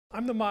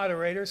I'm the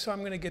moderator, so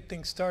I'm going to get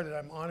things started.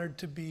 I'm honored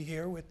to be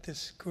here with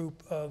this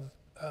group of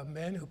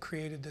men who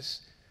created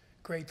this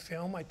great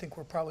film. I think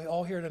we're probably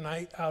all here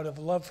tonight out of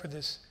love for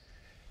this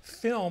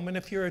film. And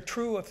if you're a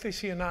true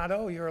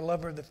aficionado, you're a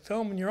lover of the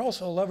film, and you're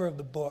also a lover of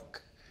the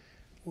book,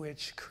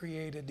 which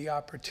created the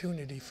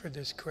opportunity for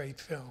this great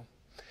film.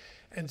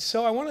 And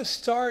so I want to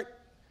start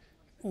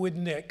with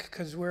Nick,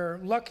 because we're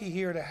lucky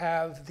here to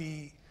have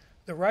the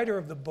writer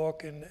of the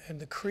book and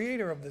the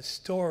creator of the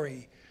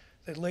story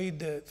that laid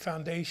the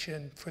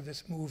foundation for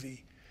this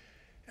movie.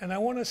 And I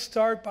want to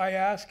start by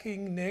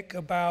asking Nick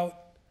about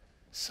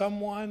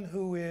someone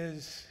who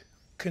is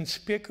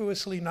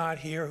conspicuously not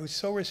here, who's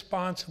so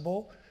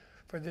responsible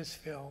for this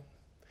film.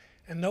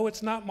 And no,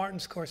 it's not Martin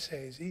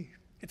Scorsese,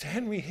 it's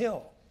Henry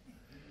Hill.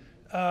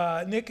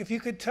 Nick, if you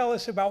could tell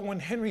us about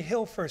when Henry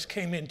Hill first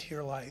came into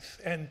your life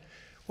and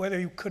whether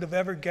you could have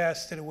ever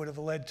guessed that it would have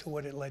led to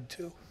what it led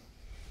to.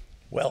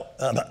 Well,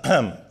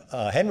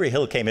 Henry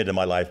Hill came into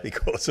my life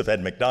because of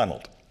Ed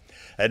McDonald.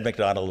 Ed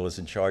McDonald was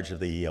in charge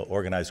of the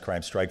organized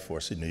crime strike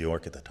force in New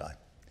York at the time.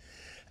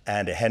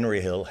 And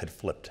Henry Hill had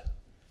flipped.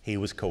 He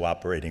was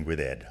cooperating with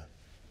Ed.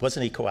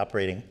 Wasn't he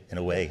cooperating in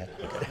a way?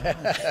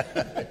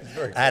 Okay.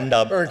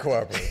 Very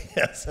cooperative.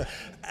 Yes.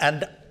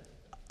 And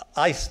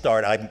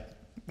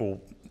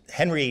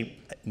Henry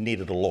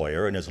needed a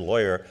lawyer, and his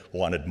lawyer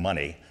wanted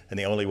money. And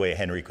the only way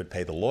Henry could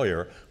pay the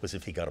lawyer was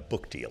if he got a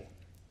book deal.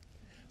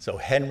 So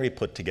Henry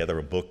put together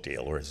a book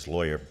deal, or his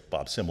lawyer,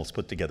 Bob Simmels,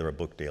 put together a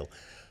book deal,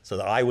 so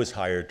that I was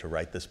hired to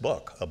write this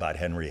book about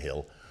Henry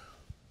Hill,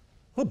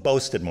 who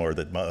boasted more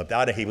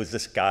about it. He was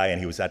this guy,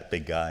 and he was that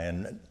big guy.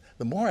 And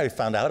the more I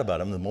found out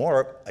about him, the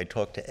more I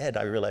talked to Ed,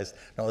 I realized,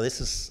 no,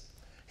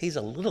 he's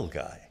a little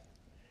guy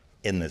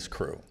in this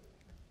crew.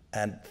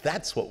 And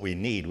that's what we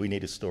need. We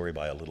need a story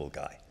by a little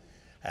guy.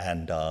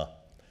 And I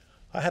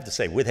have to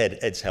say, with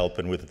Ed's help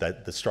and with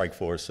the strike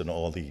force and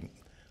all the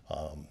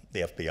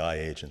FBI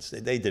agents,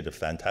 they did a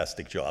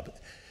fantastic job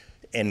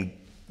in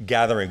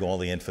gathering all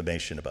the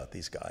information about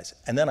these guys.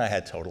 And then I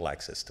had total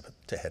access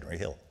to Henry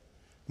Hill.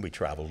 We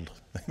traveled.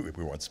 We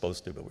weren't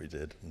supposed to, but we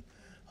did.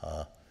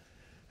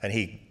 And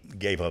he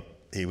gave up.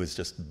 He was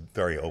just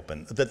very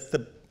open.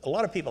 A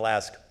lot of people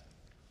ask,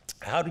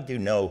 how did you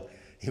know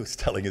he was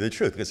telling you the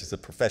truth? Because he's a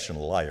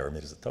professional liar. I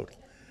mean, he's totally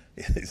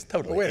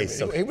Wait a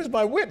minute, he was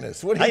my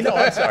witness. What do you I know,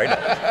 I'm sorry. No.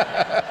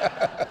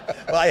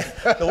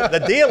 Well, the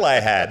deal I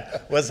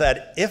had was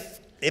that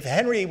if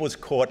Henry was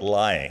caught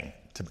lying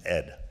to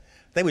Ed,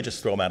 they would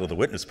just throw him out of the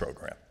witness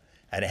program.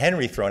 And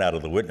Henry thrown out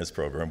of the witness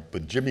program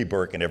with Jimmy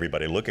Burke and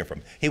everybody looking for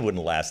him, he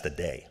wouldn't last a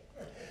day.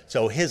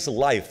 So his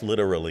life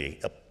literally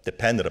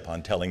depended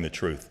upon telling the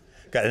truth.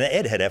 And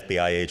Ed had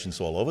FBI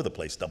agents all over the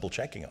place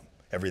double-checking him,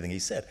 everything he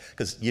said.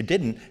 Because Ed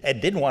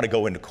didn't want to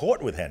go into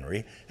court with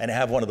Henry and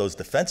have one of those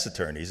defense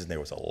attorneys, and there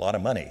was a lot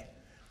of money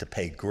to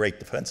pay great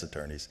defense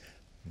attorneys,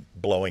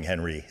 blowing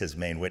Henry, his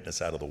main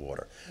witness, out of the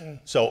water.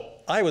 So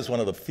I was one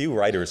of the few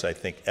writers, I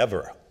think,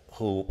 ever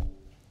who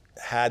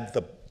had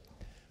the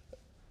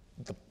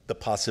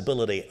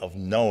possibility of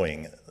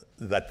knowing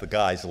that the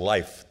guy's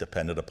life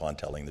depended upon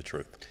telling the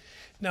truth.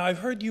 Now, I've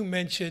heard you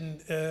mention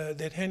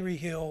that Henry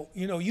Hill,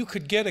 you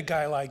could get a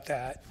guy like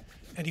that,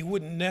 and he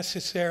wouldn't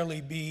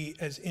necessarily be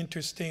as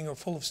interesting or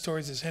full of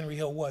stories as Henry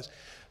Hill was.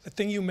 The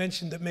thing you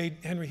mentioned that made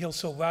Henry Hill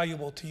so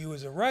valuable to you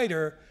as a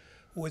writer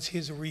was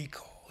his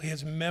recall,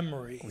 his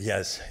memory.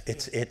 Yes,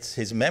 it's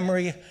his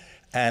memory,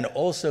 and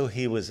also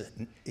he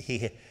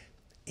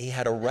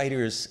had a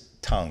writer's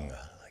tongue.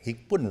 He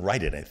wouldn't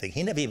write anything.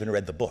 He never even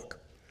read the book.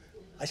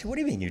 I said, what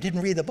do you mean you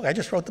didn't read the book? I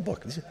just wrote the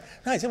book. He said,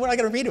 no. I said, what am I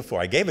going to read it for?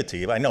 I gave it to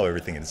you, but I know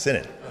everything that's in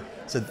it.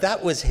 So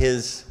that was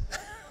his,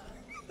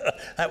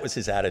 that was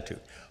his attitude.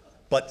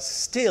 But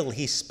still,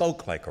 he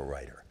spoke like a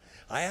writer.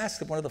 I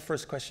asked him, one of the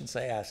first questions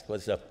I asked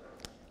was,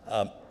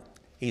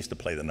 he used to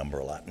play the number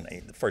a lot, and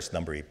the first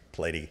number he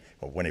played,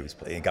 when he was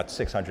playing, he got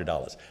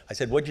 $600. I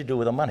said, what'd you do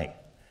with the money?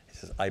 He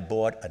says, I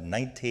bought a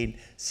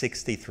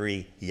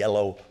 1963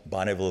 yellow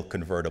Bonneville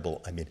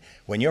convertible. I mean,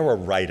 when you're a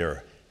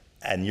writer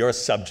and your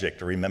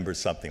subject remembers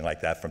something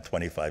like that from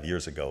 25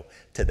 years ago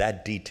to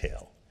that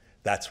detail,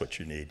 that's what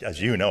you need,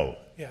 as you know.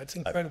 Yeah, it's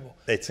incredible.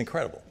 It's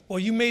incredible. Well,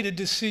 you made a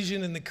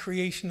decision in the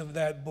creation of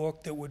that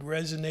book that would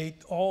resonate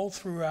all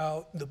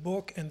throughout the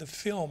book and the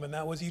film, and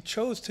that was you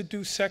chose to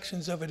do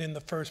sections of it in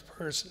the first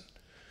person,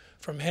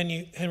 from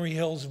Henry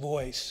Hill's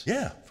voice,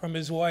 from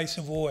his wife's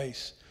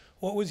voice.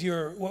 What was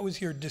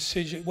your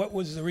decision? What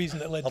was the reason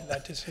that led to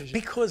that decision?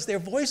 Because their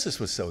voices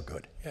were so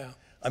good. Yeah.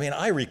 I mean,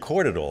 I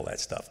recorded all that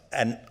stuff,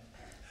 and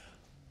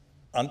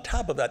on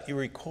top of that,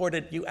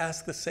 you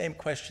asked the same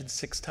question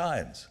 6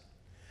 times.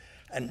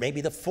 And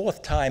maybe the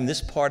 4th time,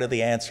 this part of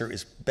the answer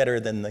is better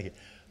than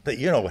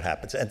you know what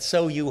happens. And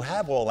so you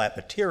have all that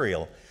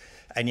material,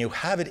 and you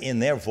have it in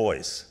their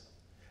voice,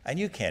 and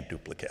you can't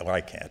duplicate, or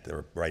I can't. There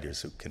are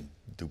writers who can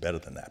do better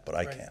than that, but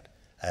I can't.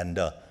 And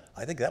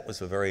I think that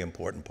was a very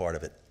important part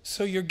of it.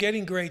 So you're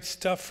getting great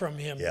stuff from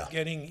him. Yeah.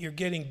 You're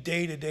getting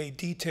day-to-day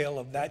detail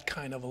of that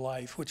kind of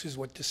life, which is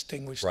what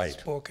distinguished this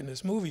book and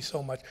this movie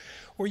so much.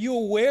 Were you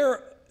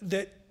aware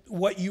that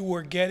what you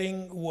were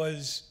getting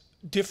was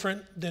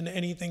different than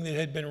anything that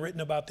had been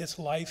written about this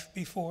life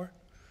before?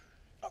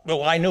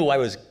 Well, I knew I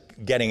was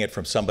getting it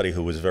from somebody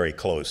who was very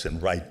close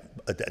and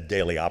a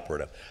daily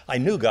operative. I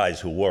knew guys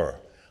who were,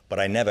 but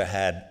they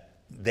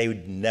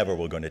never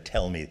were going to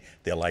tell me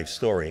their life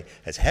story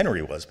as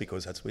Henry was,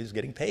 because that's what he was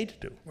getting paid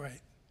to do.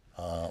 Right.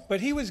 But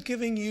he was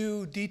giving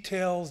you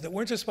details that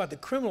weren't just about the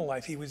criminal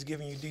life. He was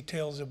giving you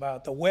details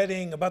about the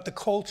wedding, about the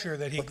culture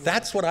that he grew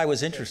That's up what I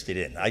was interested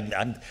in.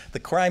 The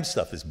crime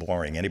stuff is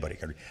boring. Anybody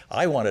can read.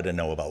 I wanted to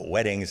know about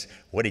weddings.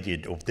 What did you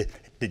do?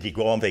 Did you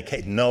go on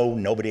vacation? No,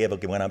 nobody ever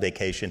went on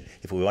vacation.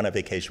 If we went on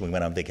vacation, we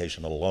went on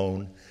vacation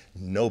alone.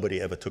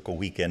 Nobody ever took a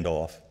weekend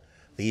off.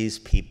 These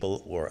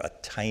people were a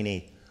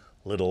tiny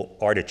little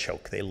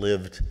artichoke. They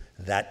lived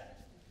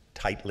that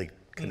tightly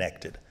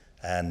connected.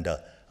 And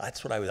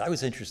that's what I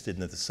was interested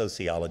in, the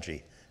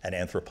sociology and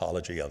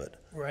anthropology of it,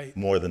 Right.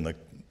 more than the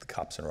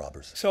cops and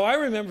robbers. So I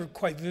remember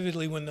quite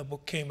vividly when the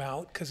book came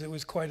out, because it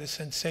was quite a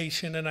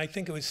sensation, and I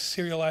think it was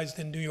serialized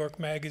in New York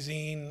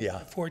Magazine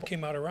before it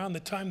came out, around the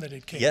time that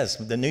it came out. Yes,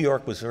 the New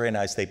York was very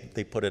nice. They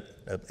put it,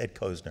 Ed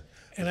Kozner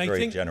was I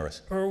very think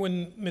generous.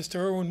 Mr.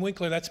 Irwin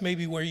Winkler, that's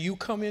maybe where you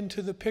come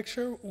into the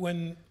picture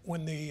when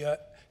the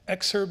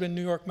excerpt in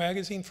New York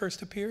Magazine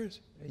first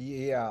appears?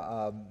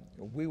 Yeah,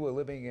 we were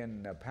living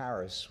in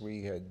Paris.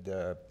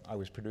 I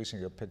was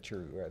producing a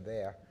picture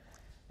there,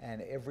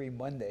 and every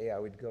Monday I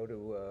would go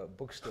to a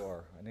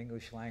bookstore, an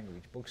English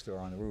language bookstore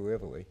on the Rue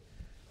Rivoli,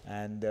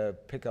 and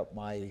pick up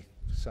my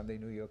Sunday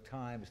New York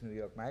Times, New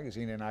York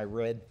Magazine, and I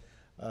read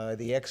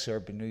the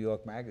excerpt in New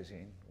York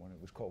Magazine when it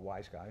was called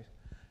Wise Guys,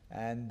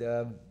 and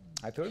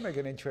I thought it'd make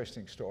an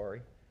interesting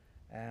story.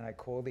 And I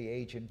called the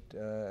agent,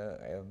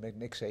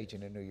 Nick's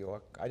agent in New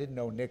York. I didn't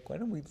know Nick. We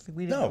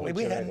didn't know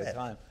each other at the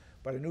time,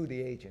 but I knew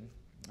the agent.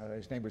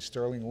 His name was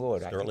Sterling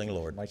Lord. Sterling I think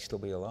Lord. He might still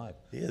be alive.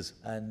 He is.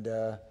 And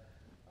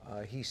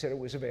he said it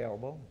was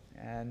available.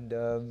 And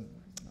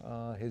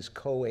his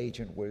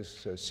co-agent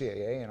was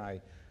CAA, and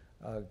I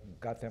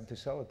got them to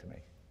sell it to me.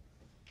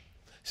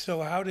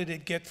 So how did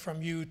it get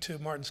from you to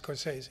Martin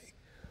Scorsese?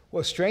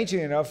 Well,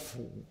 strangely enough,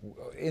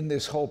 in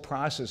this whole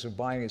process of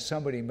buying it,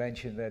 somebody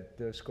mentioned that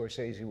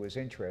Scorsese was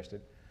interested.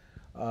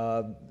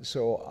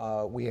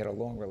 So we had a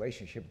long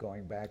relationship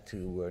going back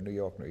to New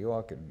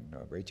York, and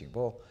Raging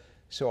Bull.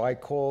 So I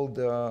called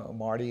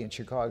Marty in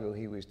Chicago.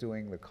 He was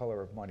doing The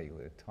Color of Money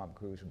with Tom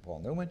Cruise and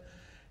Paul Newman.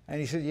 And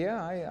he said,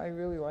 yeah, I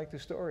really like the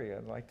story.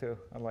 I'd like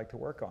to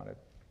work on it.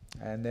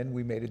 And then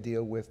we made a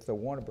deal with the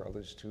Warner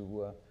Brothers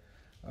to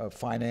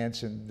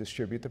finance and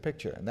distribute the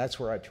picture. And that's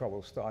where our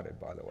trouble started,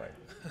 by the way.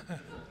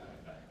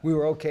 We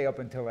were okay up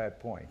until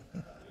that point.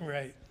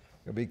 Right.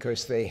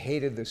 Because they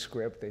hated the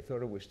script. They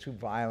thought it was too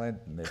violent,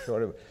 and they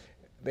thought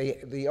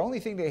the only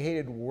thing they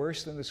hated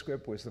worse than the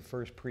script was the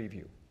first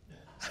preview.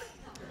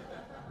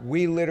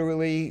 We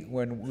literally,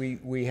 when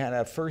we had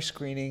our first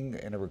screening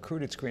and a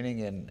recruited screening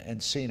in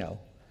Encino,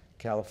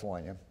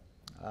 California,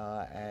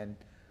 and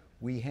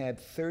we had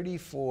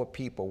 34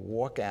 people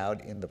walk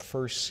out in the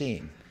first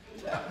scene.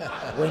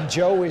 When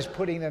Joe is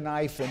putting the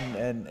knife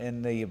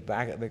in the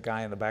back, the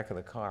guy in the back of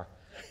the car,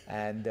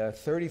 and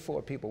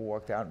 34 people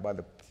walked out. And by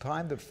the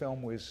time the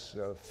film was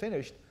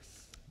finished,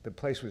 the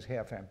place was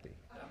half empty.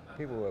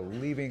 People were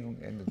leaving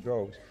in the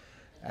droves,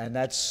 and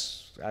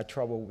that's our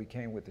trouble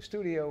became with the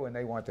studio. And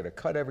they wanted to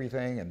cut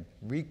everything and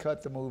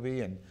recut the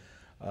movie, and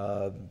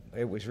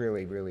it was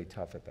really, really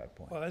tough at that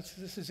point. Well,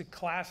 this is a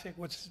classic.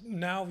 What's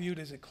now viewed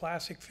as a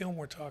classic film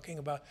we're talking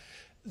about,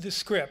 the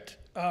script.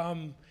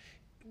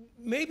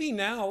 Maybe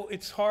now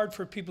it's hard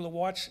for people to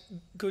watch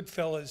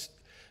Goodfellas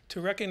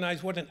to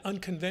recognize what an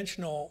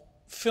unconventional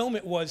film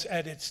it was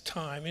at its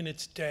time, in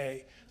its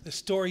day. The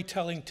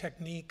storytelling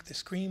technique, the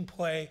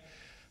screenplay.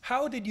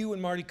 How did you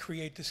and Marty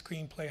create the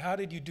screenplay? How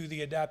did you do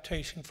the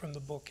adaptation from the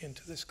book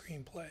into the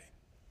screenplay?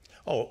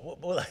 Oh,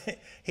 well,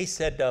 he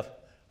said,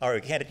 all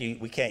right,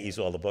 we can't use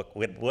all the book.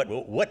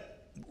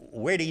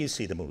 Where do you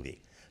see the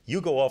movie?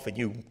 You go off and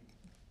you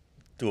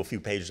do a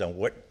few pages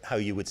on how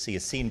you would see a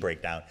scene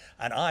breakdown,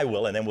 and I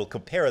will, and then we'll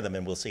compare them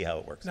and we'll see how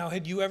it works. Now,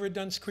 had you ever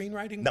done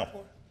screenwriting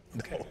before?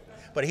 Okay. No,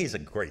 but he's a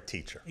great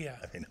teacher. Yeah.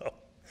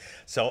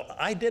 So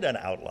I did an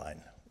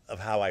outline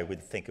of how I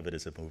would think of it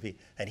as a movie,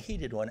 and he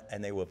did one,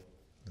 and they were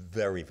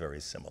very,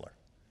 very similar.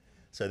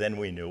 So then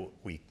we knew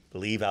we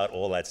leave out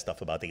all that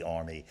stuff about the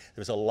army.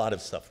 There was a lot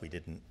of stuff we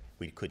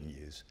couldn't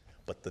use,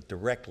 but the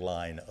direct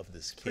line of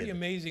this kid. Pretty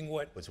amazing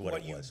what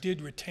you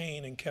did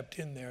retain and kept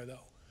in there, though.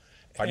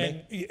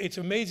 Pardon me? It's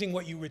amazing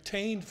what you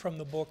retained from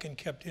the book and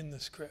kept in the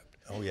script.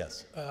 Oh,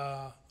 yes.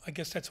 I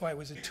guess that's why it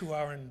was a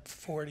 2-hour and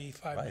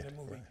 45-minute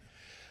movie. Right.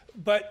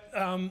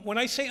 But when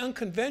I say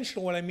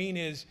unconventional, what I mean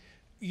is,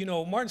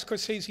 Martin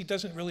Scorsese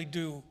doesn't really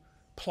do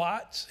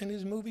plots in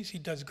his movies. He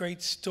does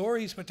great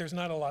stories, but there's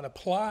not a lot of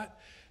plot.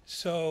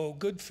 So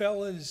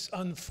Goodfellas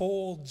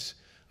unfolds.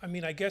 I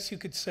mean, I guess you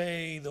could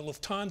say the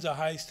Lufthansa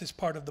heist is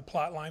part of the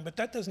plot line, but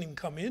that doesn't even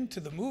come into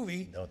the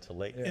movie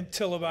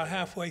until about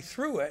halfway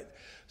through it.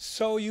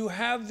 So you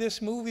have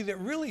this movie that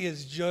really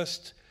is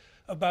just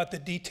about the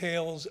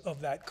details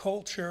of that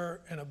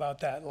culture and about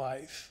that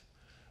life.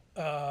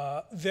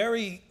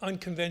 Very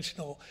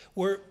unconventional.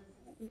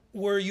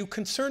 Were you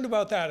concerned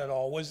about that at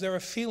all? Was there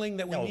a feeling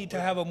that we need to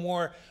have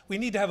we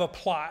need to have a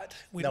plot?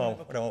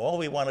 No, all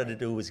we wanted to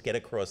do was get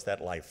across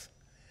that life.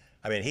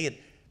 I mean,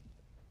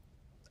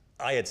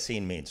 I had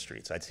seen Mean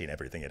Streets. I'd seen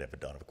everything he'd ever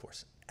done, of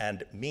course.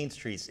 And Mean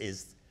Streets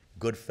is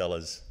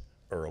Goodfellas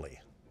early.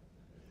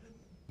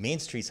 Mean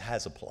Streets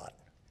has a plot.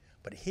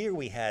 But here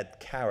we had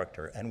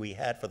character, and we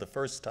had, for the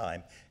first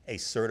time, a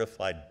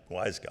certified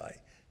wise guy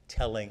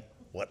telling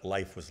what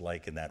life was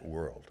like in that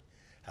world.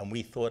 And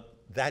we thought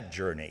that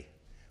journey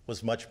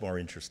was much more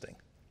interesting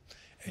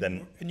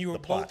than and you were the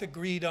plot. both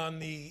agreed on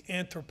the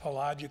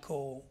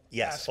anthropological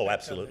Yes, aspect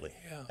absolutely. of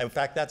it. Yeah. In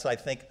fact, that's, I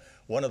think,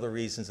 one of the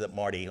reasons that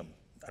Marty,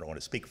 I don't want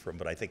to speak for him,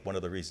 but I think one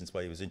of the reasons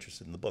why he was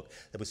interested in the book,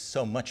 there was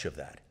so much of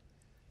that.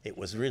 It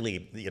was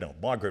really,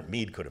 Margaret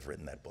Mead could have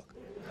written that book.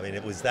 I mean,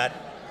 it was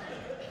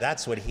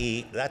that's what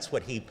he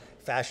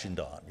fashioned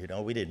on.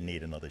 We didn't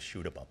need another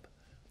shoot-em-up.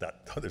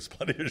 There's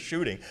plenty of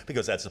shooting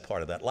because that's a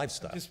part of that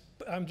lifestyle.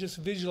 I'm just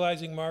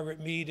visualizing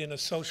Margaret Mead in a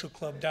social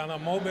club down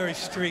on Mulberry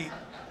Street.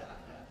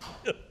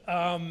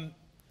 The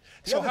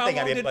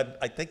other thing, but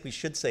I think we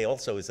should say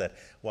also is that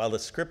while the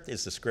script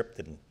is the script,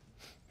 and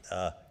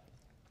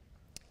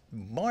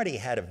Marty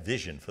had a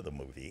vision for the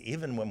movie,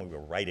 even when we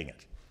were writing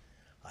it.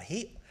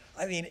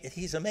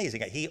 He's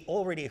amazing. He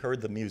already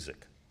heard the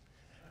music.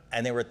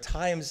 And there were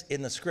times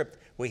in the script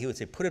where he would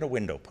say, put in a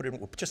window,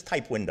 just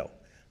type window.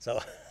 So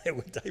it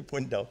would type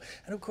window.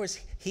 And of course,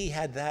 he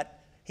had that,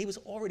 he was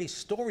already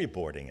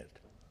storyboarding it.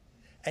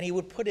 And he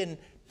would put in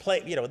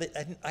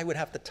and I would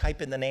have to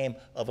type in the name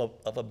of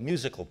a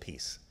musical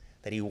piece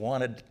that he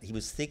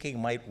was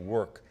thinking might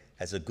work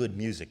as a good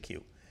music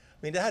cue.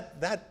 I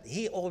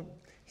mean,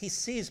 he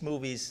sees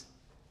movies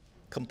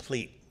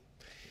complete.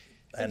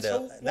 And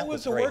so that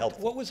was very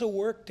helpful. What was a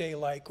work day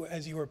like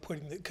as you were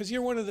putting it? Because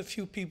you're one of the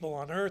few people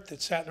on earth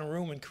that sat in a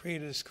room and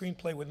created a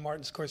screenplay with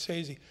Martin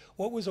Scorsese.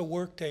 What was a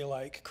work day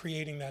like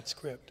creating that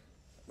script?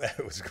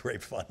 It was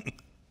great fun.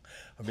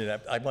 I mean,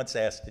 I once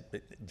asked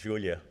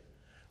Julia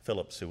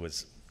Phillips, who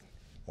was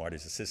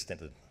Marty's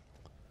assistant,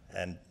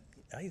 and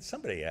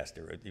somebody asked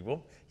her,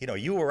 well,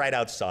 you were right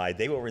outside.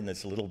 They were in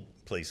this little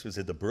place. It was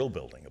at the Brill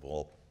Building, of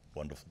all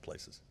wonderful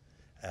places.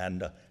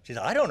 And she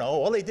said, I don't know.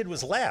 All they did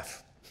was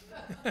laugh.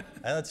 And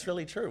that's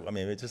really true. I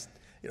mean, it just,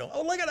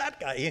 oh, look at that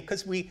guy.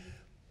 Because we're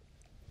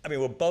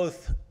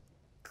both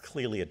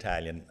clearly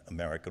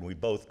Italian-American. We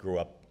both grew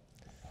up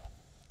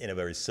in a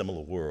very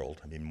similar world.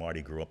 I mean,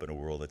 Marty grew up in a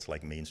world that's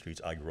like Main Streets.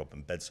 I grew up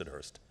in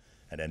Bensonhurst.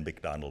 And Ed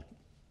McDonald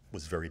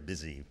was very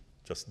busy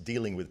just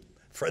dealing with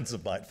friends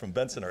of mine from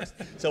Bensonhurst.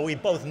 So we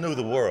both knew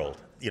the world,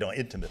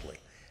 intimately.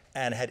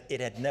 And it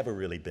had never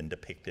really been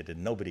depicted,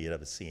 and nobody had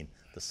ever seen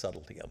the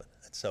subtlety of it.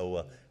 And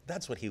so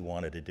that's what he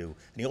wanted to do.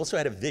 And he also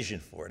had a vision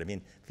for it. I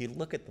mean, if you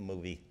look at the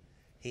movie,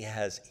 he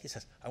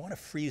says, I want to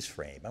freeze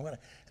frame.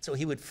 So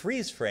he would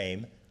freeze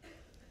frame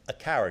a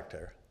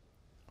character,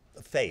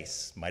 a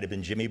face, might have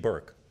been Jimmy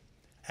Burke.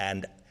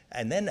 And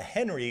then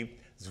Henry's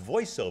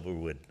voiceover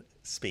would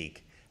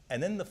speak,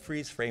 and then the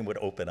freeze frame would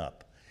open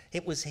up.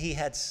 He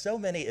had so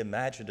many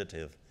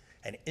imaginative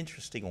and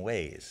interesting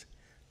ways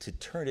to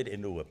turn it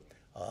into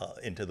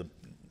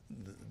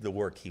the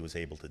work he was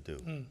able to do.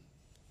 Mm.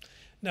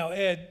 Now,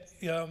 Ed,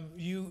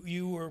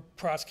 you were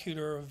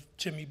prosecutor of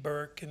Jimmy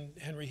Burke and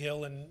Henry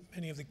Hill and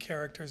many of the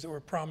characters that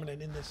were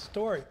prominent in this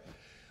story.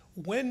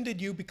 When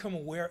did you become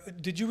aware?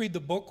 Did you read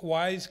the book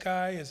Wise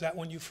Guy? Is that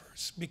when you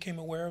first became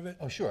aware of it?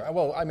 Oh, sure.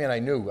 Well, I mean, I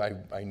knew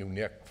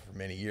Nick for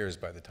many years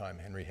by the time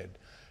Henry had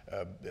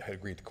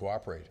agreed to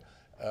cooperate.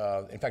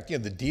 In fact,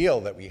 the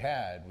deal that we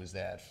had was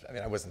that,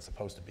 I wasn't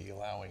supposed to be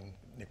allowing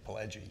Nick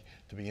Pileggi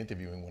to be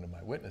interviewing one of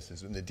my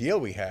witnesses. And the deal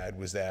we had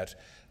was that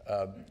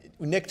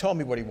Nick told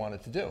me what he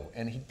wanted to do.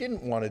 And he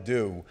didn't want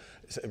to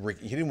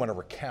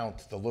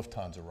recount the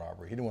Lufthansa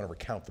robbery. He didn't want to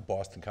recount the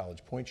Boston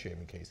College point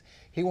shaving case.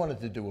 He wanted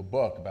to do a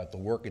book about the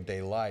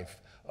workaday life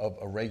of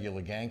a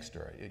regular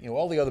gangster.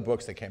 All the other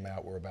books that came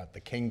out were about the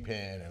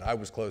kingpin, and I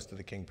was close to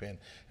the kingpin,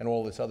 and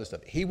all this other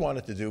stuff. He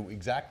wanted to do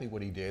exactly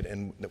what he did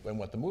and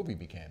what the movie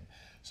became.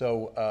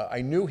 So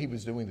I knew he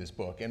was doing this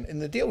book,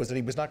 and the deal was that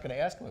he was not going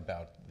to ask him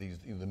about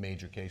the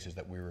major cases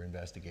that we were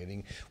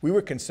investigating. We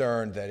were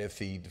concerned that if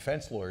the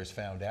defense lawyers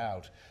found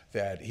out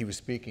that he was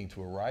speaking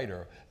to a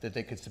writer, that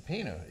they could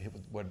subpoena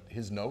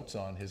his notes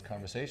on his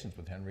conversations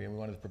with Henry, and we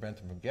wanted to prevent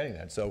him from getting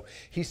that. So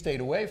he stayed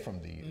away from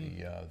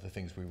the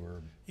things we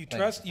were. You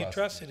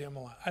trusted him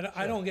a lot.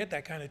 I don't get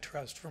that kind of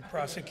trust from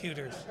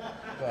prosecutors.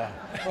 Well,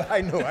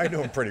 I knew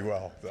him pretty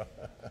well. So.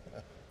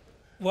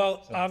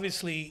 Well,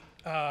 obviously.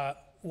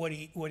 What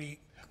he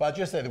Well, I'll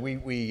just say that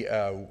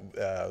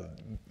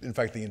in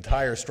fact, the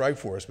entire strike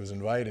force was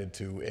invited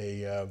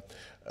to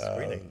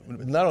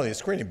Not only a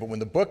screening, but when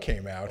the book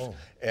came out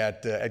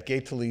at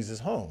Gabe Talese's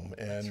home,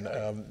 and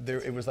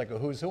it was like a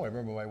who's who. I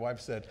remember my wife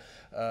said,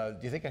 "Do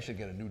you think I should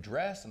get a new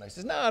dress?" And I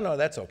said, "No,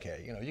 that's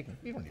okay. You know, you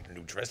don't need a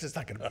new dress. It's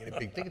not going to be any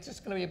big thing. It's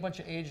just going to be a bunch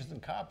of agents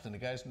and cops and the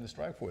guys from the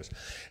strike force."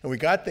 And we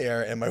got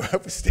there, and my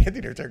wife was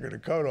standing there taking her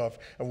coat off,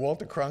 and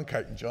Walter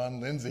Cronkite and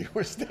John Lindsay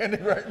were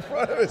standing right in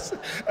front of us.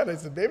 And I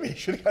said, "Maybe you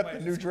should have got the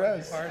new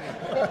dress."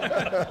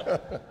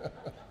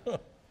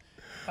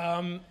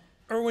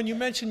 Irwin, you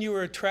mentioned you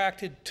were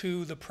attracted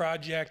to the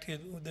project,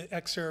 the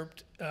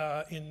excerpt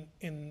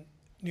in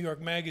New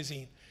York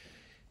Magazine.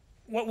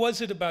 What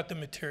was it about the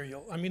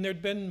material? I mean,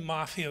 there'd been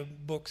mafia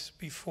books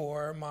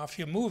before,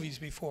 mafia movies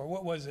before.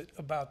 What was it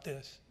about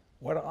this?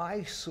 What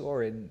I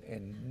saw in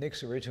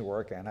Nick's original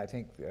work, and I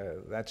think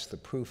that's the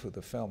proof of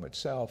the film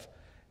itself,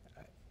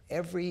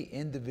 every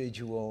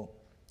individual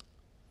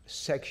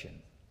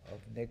section of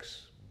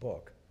Nick's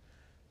book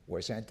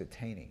was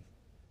entertaining.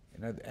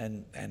 You know,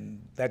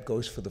 and that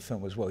goes for the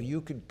film as well. You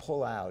can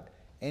pull out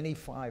any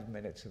 5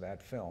 minutes of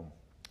that film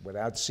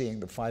without seeing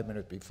the 5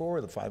 minutes before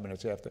or the 5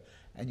 minutes after,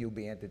 and you'll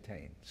be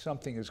entertained.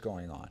 Something is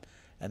going on.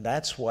 And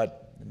that's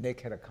what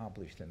Nick had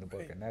accomplished in the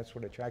book, and that's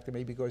what attracted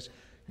me, because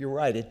you're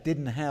right, it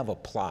didn't have a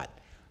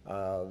plot.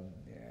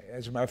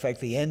 As a matter of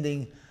fact, the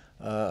ending,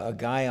 a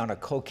guy on a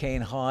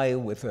cocaine high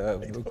with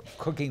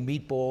cooking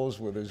meatballs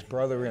with his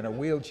brother in a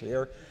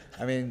wheelchair.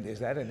 I mean, is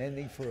that an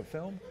ending for a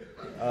film?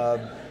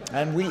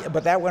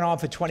 But that went on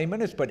for 20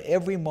 minutes, but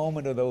every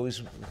moment of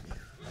those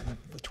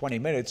 20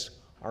 minutes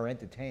are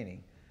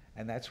entertaining.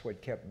 And that's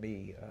what kept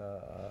me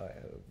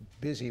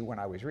busy when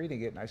I was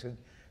reading it. And I said,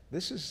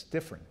 this is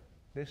different.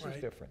 This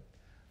is different.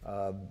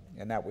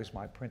 And that was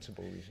my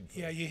principal reason for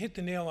it. You hit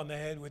the nail on the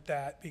head with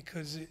that,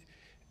 because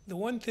the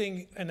one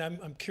thing, and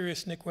I'm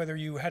curious, Nick, whether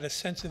you had a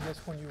sense of this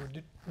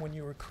when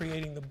you were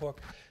creating the book.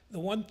 The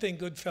one thing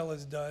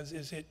Goodfellas does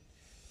is it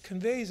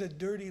conveys a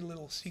dirty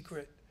little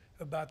secret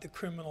about the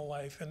criminal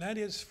life, and that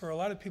is, for a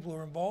lot of people who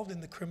are involved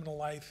in the criminal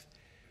life,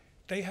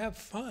 they have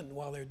fun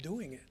while they're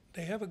doing it.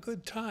 They have a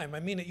good time. I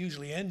mean, it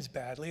usually ends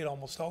badly. It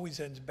almost always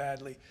ends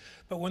badly.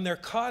 But when they're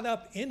caught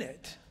up in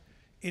it,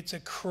 it's a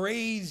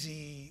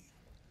crazy,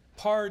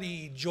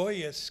 party,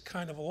 joyous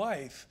kind of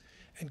life.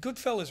 And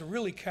Goodfellas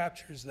really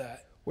captures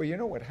that. Well, you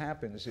know what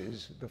happens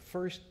is the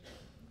first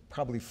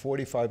probably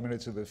 45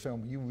 minutes of the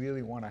film, you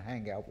really want to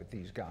hang out with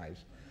these guys.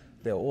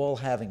 They're all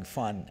having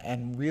fun.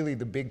 And really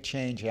the big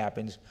change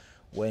happens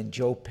when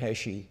Joe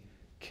Pesci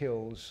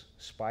kills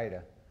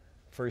Spider.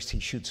 First he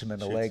shoots him in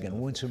the leg and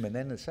wounds him, and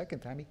then the second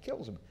time he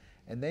kills him.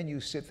 And then you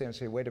sit there and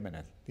say, wait a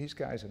minute, these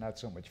guys are not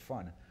so much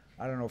fun.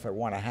 I don't know if I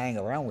want to hang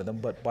around with them,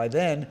 but by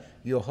then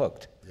you're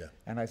hooked. Yeah.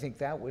 And I think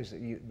that was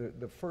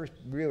the first,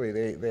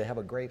 really, they have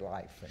a great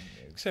life.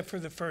 Except for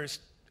the first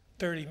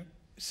 30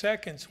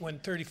 seconds when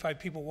 35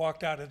 people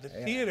walked out of the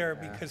theater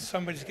because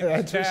somebody's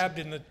getting stabbed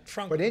in the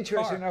trunk of the car. But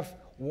interesting enough,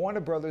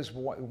 Warner Brothers,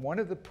 one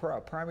of the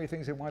primary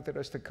things they wanted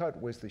us to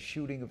cut was the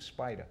shooting of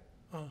Spider.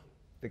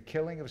 The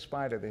killing of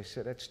Spider. They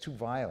said, that's too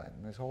violent.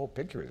 And this whole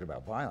picture is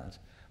about violence.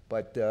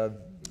 But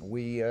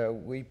we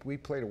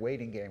played a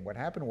waiting game. What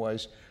happened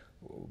was,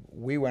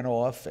 we went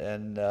off,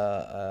 and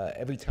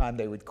every time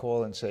they would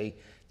call and say,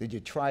 did you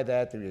try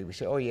that? They would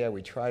say, oh yeah,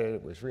 we tried it,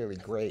 it was really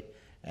great.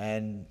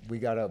 And we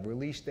got a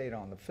release date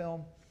on the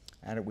film,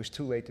 and it was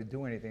too late to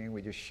do anything, and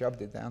we just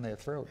shoved it down their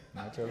throat.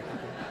 And that's how people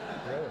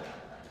read it.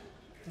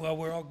 Well,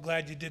 we're all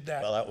glad you did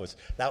that. Well,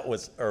 that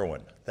was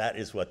Irwin. That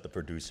is what the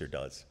producer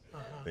does.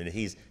 I mean,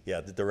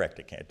 the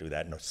director can't do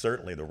that. No,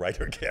 certainly the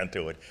writer can't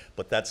do it.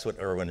 But that's what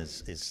Irwin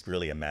is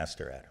really a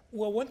master at.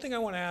 Well, one thing I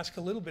want to ask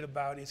a little bit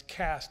about is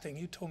casting.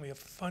 You told me a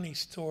funny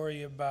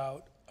story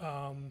about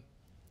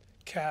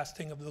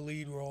casting of the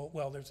lead role.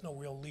 Well, there's no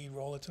real lead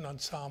role. It's an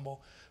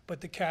ensemble. But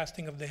the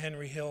casting of the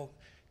Henry Hill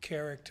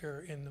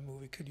character in the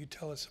movie. Could you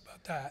tell us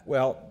about that?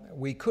 Well,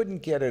 we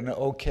couldn't get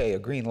a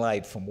green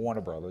light from Warner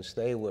Brothers.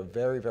 They were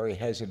very, very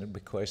hesitant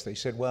because they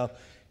said, well,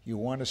 you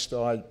want to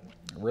start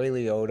Ray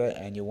Liotta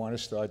and you want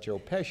to start Joe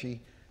Pesci,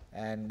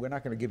 and we're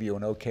not going to give you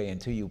an okay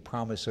until you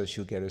promise us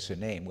you'll get us a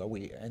name. Well,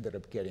 we ended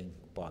up getting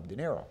Bob De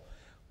Niro.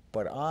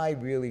 But I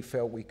really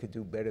felt we could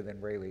do better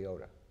than Ray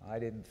Liotta. I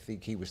didn't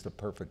think he was the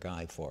perfect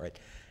guy for it.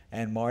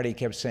 And Marty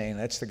kept saying,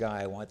 that's the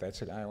guy I want, that's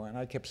the guy I want. And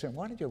I kept saying,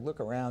 why don't you look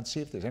around, see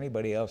if there's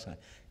anybody else? And I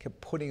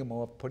kept putting him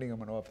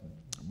off.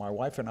 My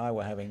wife and I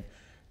were having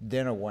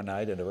dinner one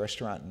night at a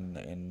restaurant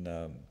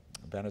in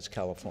Venice,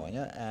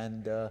 California,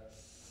 and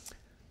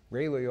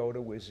Ray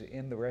Liotta was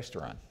in the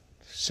restaurant,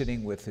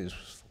 sitting with his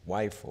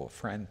wife or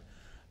friend,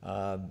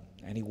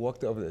 and he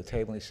walked over to the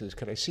table and he says,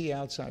 could I see you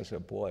outside? I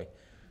said, boy,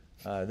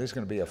 there's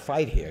going to be a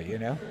fight here, you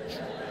know?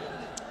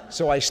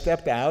 So I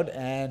stepped out,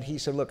 and he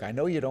said, look, I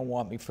know you don't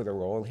want me for the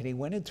role. And he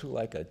went into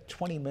like a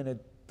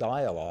 20-minute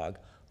dialogue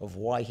of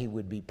why he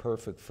would be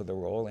perfect for the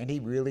role, and he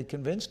really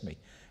convinced me.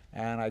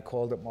 And I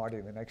called up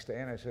Marty the next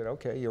day, and I said,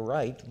 okay, you're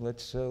right,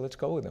 let's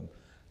go with him.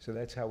 So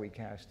that's how we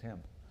cast him.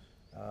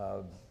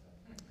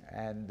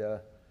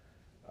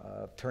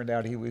 Turned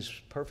out he was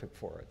perfect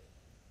for it.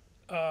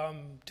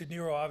 De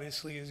Niro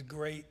obviously is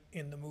great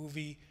in the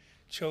movie.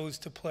 chose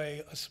to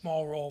play a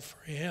small role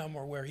for him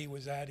or where he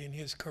was at in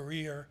his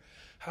career.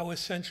 How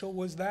essential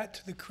was that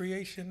to the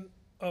creation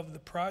of the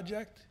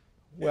project?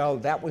 Well,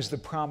 that was the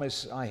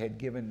promise I had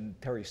given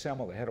Terry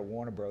Semel, the head of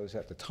Warner Bros.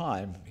 At the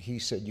time. He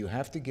said, you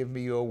have to give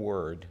me your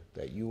word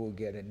that you will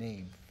get a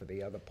name for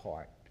the other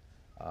part.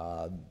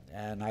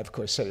 And I, of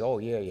course, said, oh,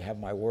 yeah, you have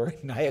my word.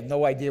 And I had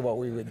no idea what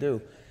we would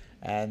do.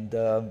 And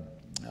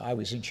I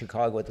was in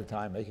Chicago at the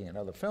time making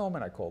another film,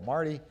 and I called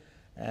Marty.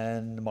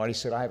 And Marty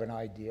said, I have an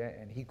idea.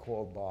 And he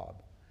called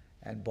Bob.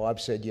 And Bob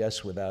said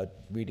yes without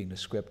reading the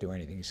script or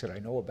anything. He said, I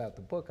know about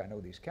the book. I know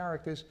these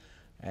characters.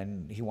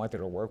 And he wanted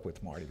to work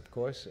with Marty, of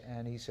course.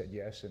 And he said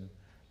yes, and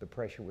the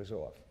pressure was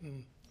off.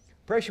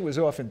 Pressure was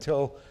off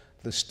until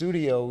the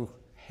studio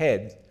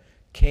head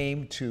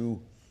came to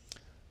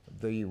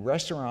the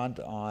restaurant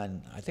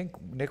on, I think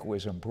Nick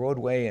was on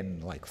Broadway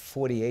and like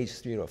 48th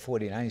Street or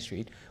 49th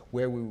Street,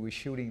 where we were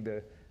shooting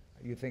the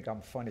You Think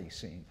I'm Funny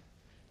scene.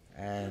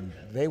 And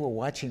they were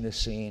watching the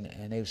scene,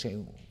 and they were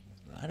saying,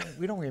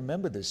 we don't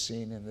remember this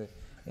scene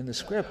in the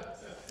script.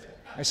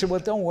 I said, well,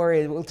 don't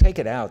worry, we'll take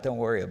it out, don't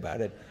worry about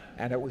it.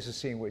 And it was a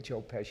scene where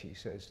Joe Pesci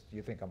says, do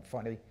you think I'm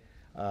funny?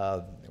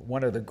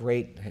 One of the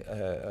great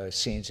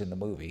scenes in the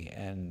movie.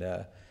 And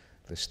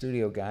the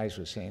studio guys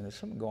were saying, there's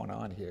something going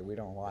on here we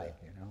don't like,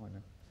 you know.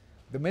 And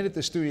the minute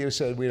the studio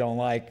said we don't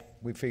like,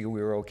 we figured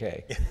we were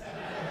okay.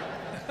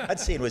 That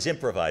scene was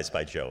improvised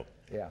by Joe.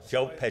 Yeah.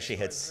 Joe Pesci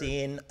had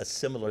seen a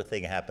similar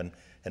thing happen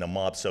in a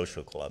mob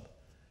social club.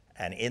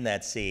 And in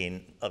that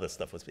scene, other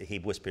stuff was, he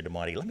whispered to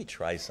Marty, let me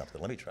try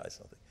something, let me try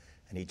something.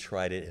 And he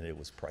tried it, and it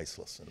was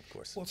priceless, and of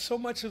course. Well, so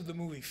much of the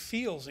movie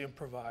feels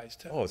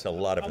improvised. Oh, it's a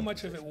lot of How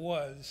much of it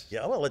was?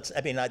 Yeah, well, it's,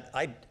 I mean,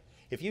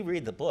 if you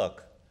read the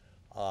book,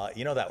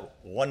 you know that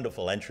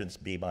wonderful entrance,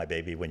 Be My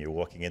Baby, when you're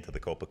walking into the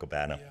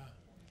Copacabana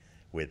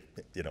with,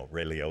 you know,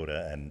 Ray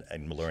Liotta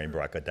and Lorraine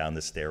Bracco down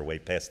the stairway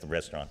past the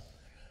restaurant?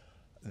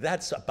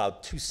 That's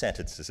about 2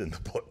 sentences in the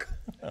book.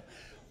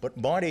 But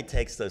Marty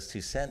takes those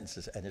 2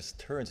 sentences and just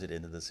turns it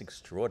into this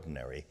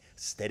extraordinary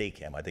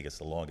Steadicam. I think it's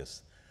the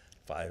longest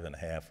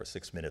 5.5 or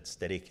 6 minute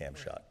Steadicam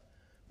shot.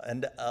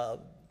 And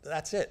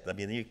that's it. I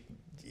mean,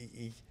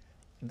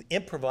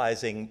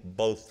 improvising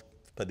both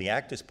from the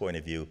actor's point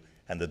of view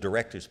and the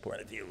director's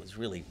point of view is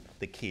really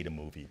the key to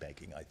movie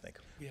making, I think.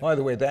 Yeah. By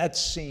the way, that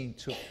scene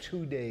took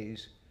 2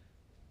 days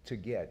to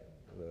get.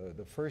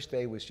 The first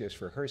day was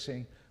just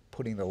rehearsing,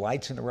 putting the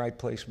lights in the right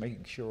place,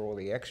 making sure all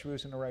the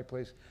extras in the right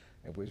place.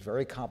 It was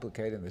very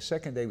complicated. And the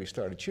second day we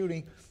started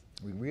shooting,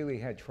 we really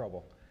had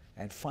trouble.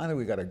 And finally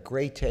we got a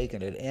great take,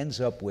 and it ends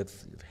up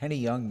with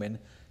Henny Youngman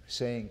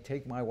saying,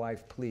 take my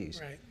wife,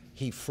 please. Right.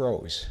 He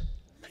froze.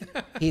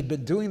 He'd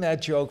been doing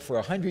that joke for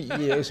 100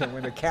 years, and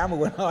when the camera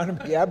went on him,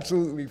 he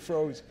absolutely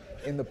froze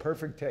in the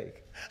perfect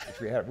take,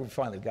 which we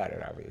finally got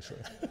it, obviously.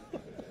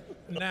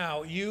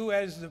 Now, you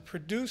as the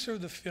producer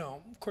of the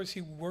film, of course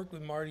you worked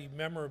with Marty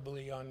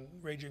memorably on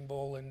Raging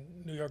Bull and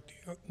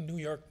New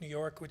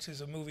York, which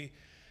is a movie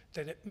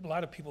that a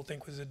lot of people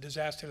think was a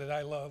disaster that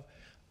I love.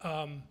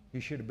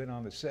 You should have been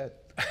on the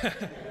set.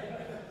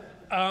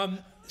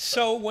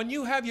 So when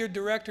you have your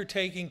director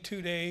taking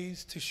 2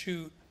 days to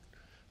shoot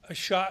a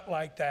shot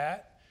like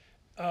that,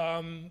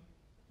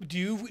 do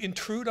you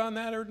intrude on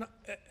that or not,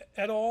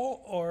 at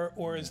all,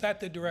 or is that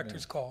the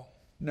director's call?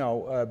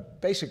 No,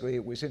 basically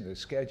it was in the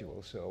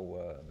schedule,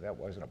 so that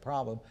wasn't a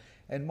problem.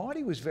 And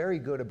Marty was very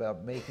good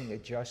about making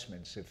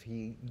adjustments. If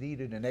he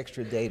needed an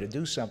extra day to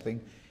do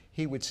something,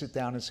 he would sit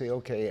down and say,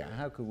 okay,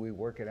 how could we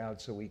work it out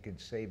so we could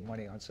save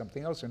money on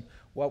something else? And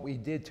what we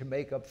did to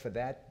make up for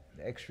that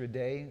extra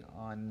day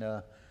on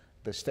the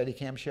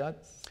Steadicam shot,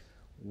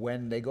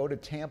 when they go to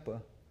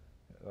Tampa,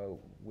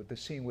 with the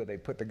scene where they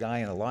put the guy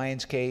in a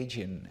lion's cage,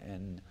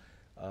 and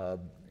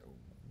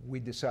we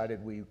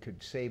decided we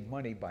could save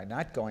money by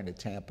not going to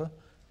Tampa,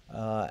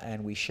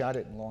 and we shot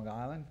it in Long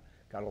Island,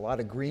 got a lot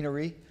of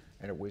greenery,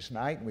 and it was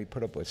night, and we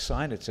put up a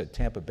sign that said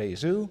Tampa Bay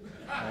Zoo,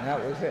 and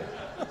that was it.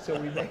 So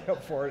we made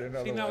up for it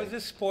another way. See, now is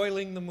this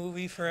spoiling the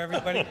movie for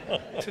everybody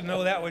to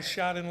know that was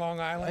shot in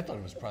Long Island? I thought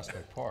it was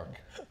Prospect Park.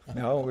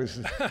 No, it was,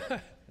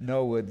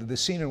 no, the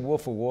scene in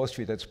Wolf of Wall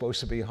Street that's supposed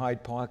to be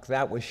Hyde Park,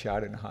 that was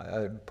shot in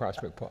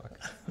Prospect Park.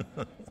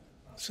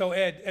 So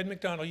Ed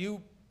McDonald,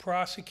 you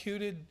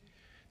prosecuted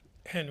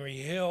Henry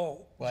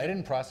Hill. Well, I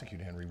didn't prosecute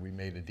Henry. We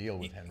made a deal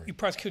with Henry. You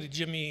prosecuted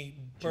Jimmy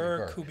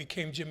Burke, who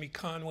became Jimmy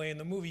Conway in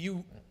the movie.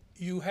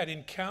 You had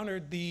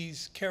encountered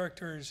these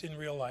characters in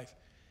real life.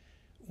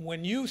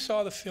 When you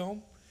saw the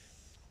film,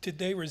 did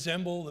they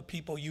resemble the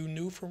people you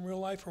knew from real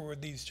life, or were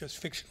these just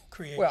fictional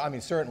creations? Well, I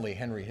mean, certainly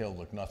Henry Hill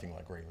looked nothing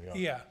like Ray Liotta.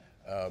 Yeah.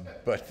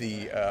 But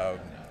the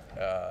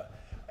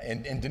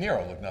and De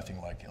Niro looked nothing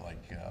like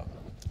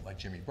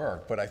Jimmy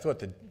Burke. But I thought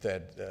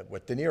that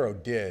what De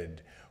Niro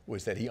did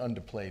was that he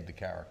underplayed the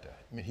character.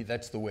 I mean,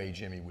 that's the way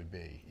Jimmy would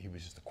be. He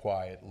was just a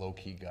quiet,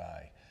 low-key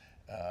guy.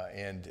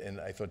 And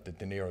I thought that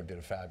De Niro did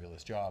a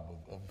fabulous job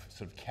of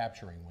sort of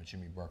capturing what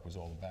Jimmy Burke was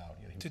all about.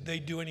 You know, did they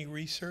do any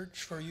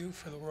research for you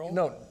for the role?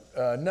 No,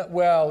 no.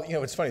 Well, you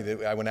know, it's funny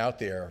that I went out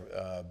there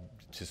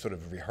to sort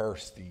of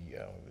rehearse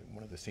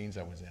one of the scenes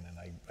I was in,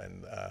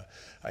 and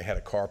I had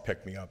a car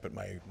pick me up at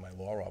my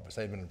law office.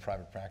 I had been in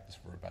private practice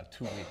for about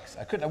 2 weeks.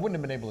 I wouldn't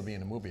have been able to be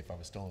in a movie if I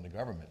was still in the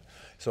government.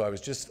 So I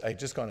had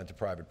just gone into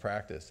private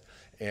practice,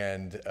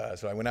 and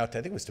so I went out to,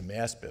 I think it was to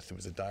Maspeth. It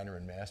was a diner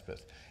in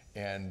Maspeth.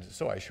 And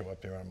so I show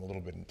up there, and I'm a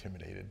little bit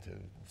intimidated to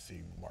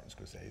see Martin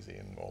Scorsese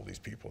and all these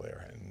people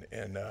there.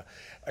 And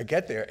I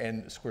get there,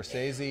 and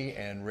Scorsese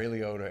and Ray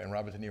Liotta and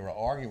Robert De Niro are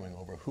arguing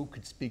over who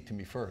could speak to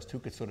me first, who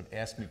could sort of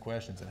ask me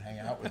questions and hang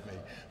out with me,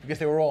 because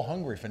they were all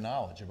hungry for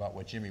knowledge about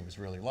what Jimmy was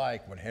really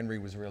like, what Henry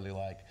was really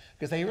like,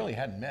 because they really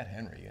hadn't met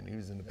Henry, and he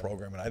was in the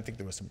program, and I think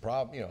there was some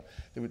problem, you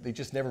know, they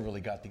just never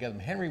really got together.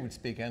 Henry would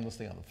speak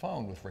endlessly on the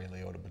phone with Ray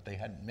Liotta, but they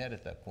hadn't met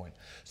at that point.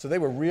 So they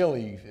were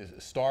really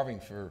starving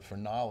for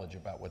knowledge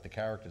about what the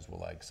characters were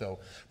like. So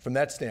from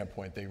that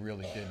standpoint, they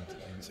really did.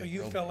 So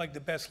you felt like the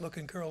best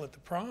looking girl at the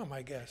prom,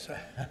 I guess.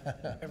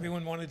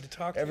 Everyone wanted to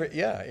talk to you.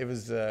 Yeah, it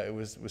was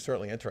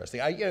certainly interesting.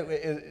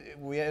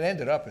 We had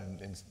ended up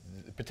in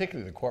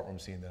particularly the courtroom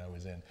scene that I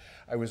was in.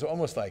 I was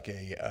almost like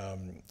a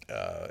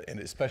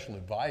special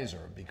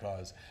advisor,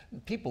 because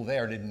people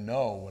there didn't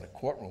know what a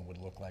courtroom would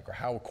look like or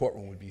how a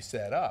courtroom would be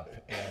set up.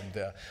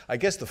 And I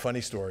guess the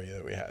funny story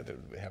that we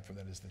have from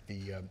that is that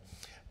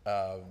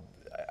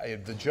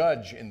the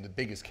judge in the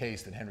biggest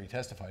case that Henry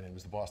testified in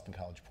was the Boston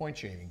College point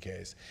shaving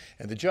case,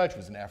 and the judge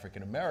was an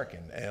African American.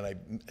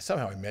 And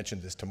somehow I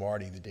mentioned this to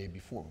Marty the day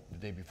before,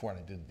 and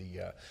I did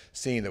the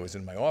scene that was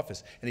in my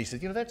office, and he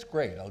said, you know, that's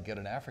great. I'll get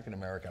an African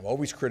American. I'm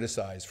always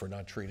criticized for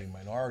not treating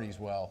minorities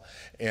well,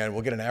 and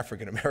we'll get an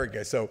African American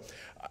guy. So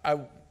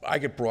I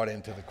get brought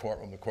into the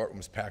courtroom. The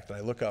courtroom's packed, and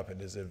I look up,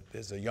 and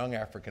there's a young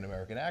African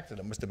American actor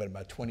that must have been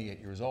about 28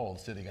 years old,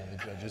 sitting on the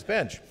judge's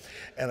bench.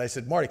 And I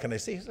said, Marty, can I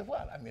see? He said,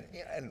 what? I mean,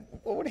 and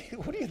well, what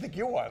do you think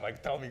you are?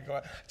 Like, tell me, go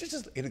on.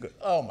 He goes,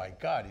 oh my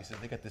God. He said,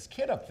 they got this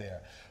kid up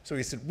there. So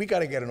he said, we got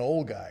to get an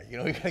old guy. You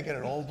know, we got to get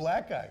an old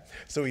black guy.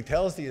 So he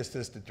tells the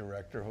assistant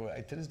director, who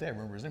to this day I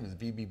remember his name, was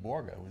V.B.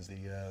 Borga, who was the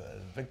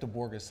Victor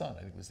Borga's son.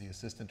 I think was the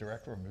assistant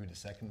director, or maybe the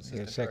second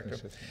assistant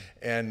director.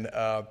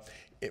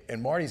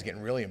 And Marty's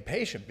getting really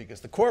impatient, because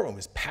the courtroom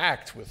is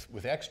packed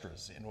with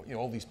extras, and you know,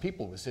 all these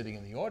people were sitting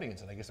in the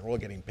audience, and I guess they're all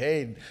getting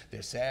paid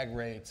their SAG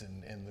rates,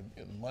 and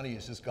the money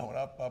is just going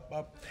up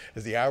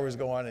as the hours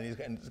go on.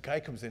 And the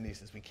guy comes in, and he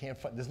says, "We can't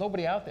find. There's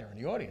nobody out there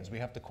in the audience. We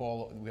have to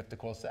call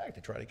SAG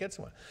to try to get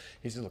someone."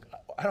 He says, "Look,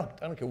 I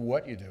don't care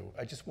what you do.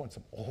 I just want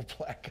some old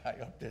black guy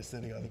up there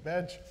sitting on the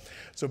bench."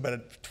 So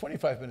about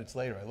 25 minutes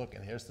later, I look,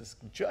 and here's this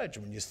judge.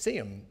 When you see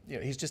him, you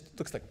know, he just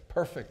looks like a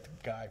perfect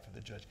guy for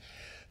the judge.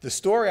 The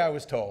story I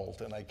was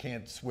told, and I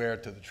can't swear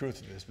to the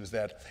truth of this, was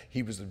that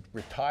he was a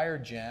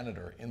retired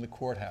janitor in the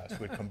courthouse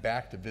who had come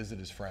back to visit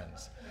his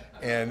friends.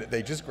 And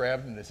they just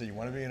grabbed him and they said, "You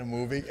want to be in a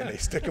movie?" And they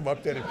stick him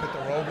up there and put the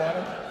robe on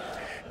him.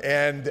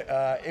 And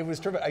it was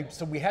terrific.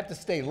 So we had to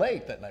stay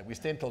late that night. We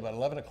stayed until about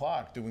 11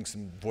 o'clock doing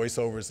some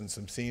voiceovers and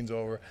some scenes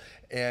over.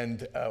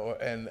 And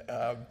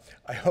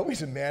I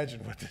always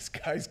imagined what this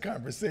guy's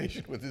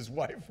conversation with his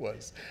wife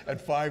was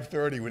at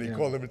 5:30 when he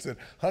called him and said,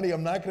 "Honey,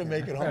 I'm not going to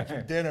make it home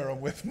from dinner. I'm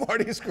with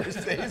Marty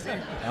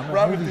Scorsese,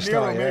 Robert De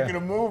Niro making a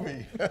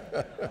movie."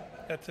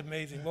 That's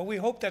amazing. Well, we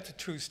hope that's a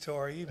true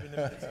story, even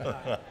if it's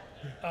not.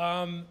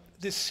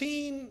 The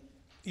scene,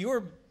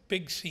 your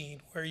big scene,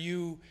 where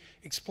you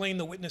explain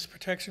the witness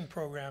protection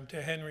program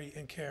to Henry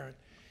and Karen,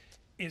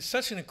 is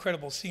such an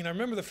incredible scene. I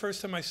remember the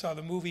first time I saw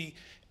the movie,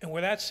 and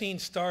where that scene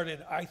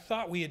started, I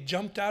thought we had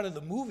jumped out of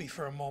the movie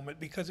for a moment,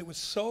 because it was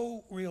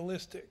so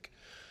realistic.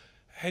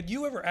 Had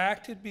you ever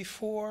acted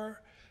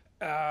before?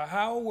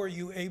 How were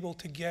you able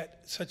to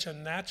get such a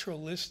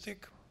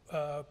naturalistic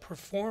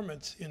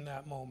performance in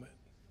that moment?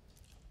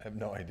 I have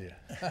no idea.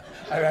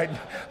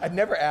 I'd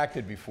never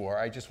acted before.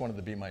 I just wanted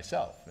to be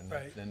myself.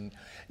 And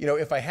you know,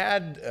 if I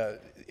had,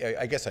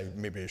 I guess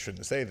maybe I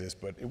shouldn't say this,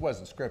 but it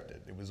wasn't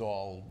scripted. It was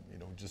all, you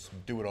know, just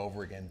do it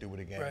over again, do it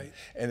again. Right.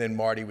 And then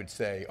Marty would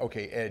say,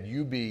 "Okay, Ed,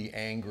 you be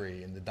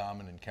angry and the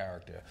dominant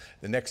character.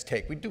 The next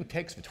take," we'd do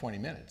takes for 20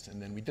 minutes,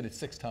 and then we did it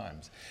 6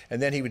 times.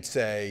 And then he would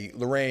say,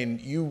 "Lorraine,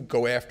 you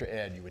go after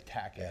Ed, you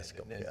attack Ed.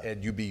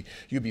 Ed, you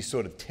be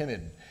sort of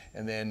timid.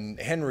 And then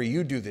Henry,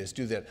 you do this,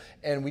 do that."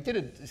 And we did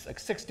it like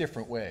 6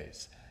 different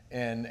ways.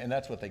 And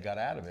that's what they got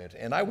out of it.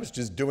 And I was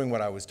just doing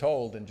what I was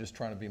told and just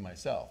trying to be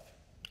myself.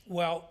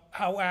 Well,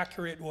 how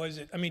accurate was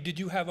it? I mean, did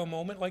you have a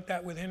moment like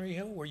that with Henry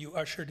Hill, where you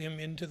ushered him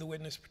into the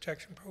witness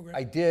protection program?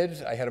 I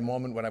did. I had a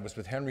moment when I was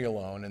with Henry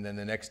alone, and then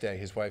the next day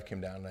his wife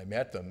came down and I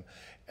met them.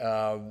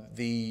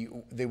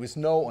 There was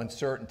no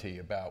uncertainty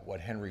about what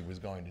Henry was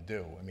going to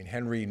do. I mean,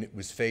 Henry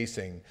was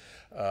facing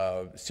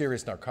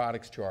serious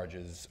narcotics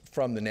charges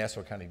from the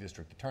Nassau County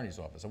District Attorney's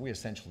Office. And we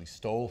essentially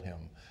stole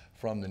him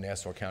from the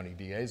Nassau County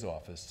DA's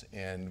office,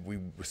 and we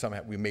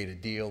made a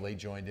deal. They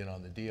joined in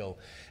on the deal,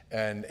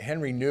 and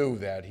Henry knew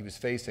that he was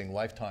facing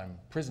lifetime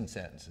prison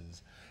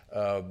sentences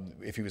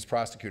if he was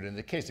prosecuted, and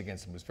the case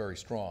against him was very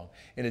strong.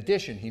 In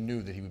addition, he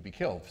knew that he would be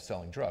killed for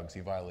selling drugs. He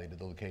violated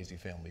the Lucchese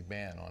family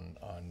ban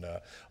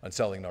on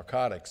selling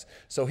narcotics.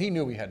 So he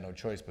knew he had no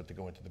choice but to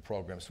go into the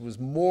program. So it was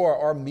more,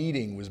 our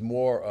meeting was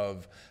more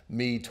of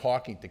me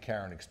talking to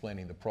Karen,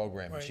 explaining the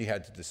program, and she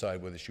had to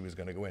decide whether she was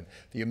going to go in.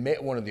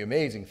 One of the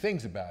amazing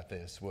things about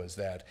this was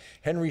that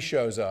Henry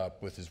shows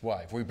up with his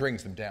wife. Well, he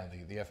brings them down.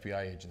 The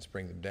FBI agents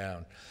bring them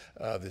down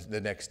the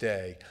next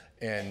day.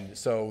 And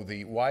so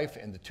the wife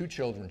and the 2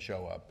 children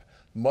show up,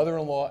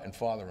 mother-in-law and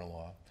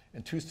father-in-law,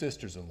 and 2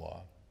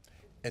 sisters-in-law,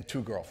 and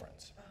 2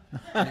 girlfriends.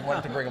 And he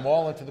wanted to bring them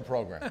all into the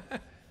program.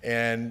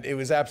 And it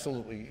was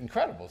absolutely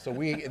incredible. So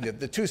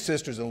the 2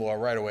 sisters-in-law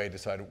right away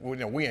decided,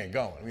 well, we ain't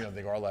going. We don't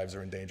think our lives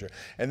are in danger.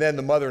 And then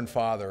the mother and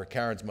father,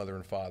 Karen's mother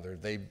and father,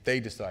 they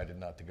decided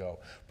not to go.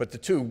 But the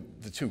two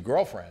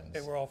girlfriends,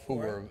 they were all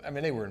for it. I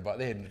mean, they were involved.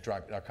 They had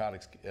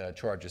narcotics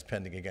charges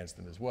pending against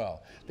them as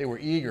well. They were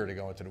eager to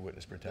go into the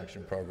witness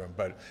protection program,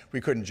 but we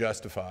couldn't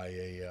justify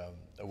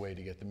a way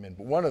to get them in.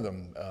 But one of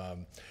them, a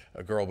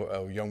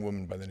young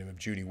woman by the name of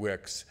Judy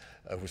Wicks,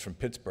 was from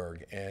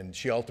Pittsburgh, and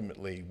she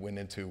ultimately went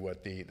into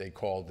what they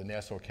called the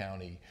Nassau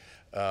County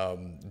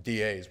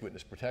DA's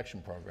witness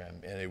protection program,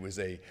 and it was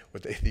the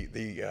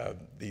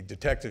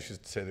detectives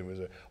said it was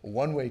a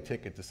one-way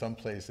ticket to some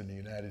place in the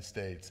United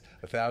States,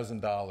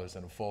 $1,000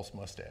 and a false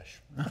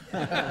mustache.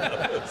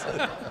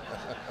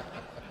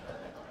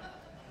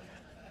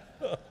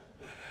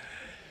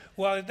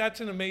 Well, that's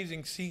an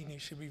amazing scene. You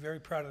should be very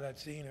proud of that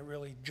scene. It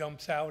really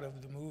jumps out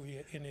of the movie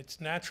in its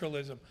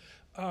naturalism.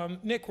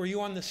 Nick, were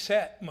you on the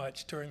set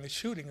much during the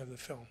shooting of the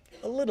film?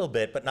 A little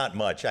bit, but not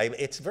much.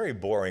 It's very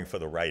boring for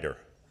the writer.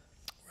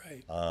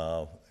 Right.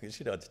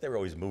 Because, they're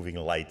always moving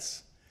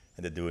lights,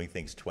 and they're doing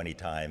things 20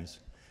 times.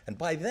 And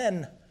by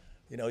then,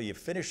 you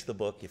finish the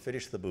book, you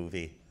finish the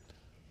movie,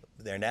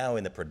 they're now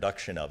in the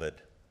production of it.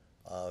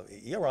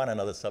 You're on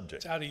another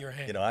subject. It's out of your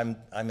hands.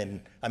 I'm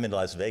in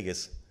Las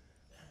Vegas,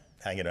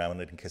 hanging around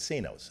in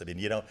casinos. I mean,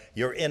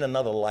 you're in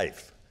another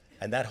life,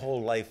 and that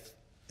whole life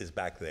is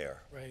back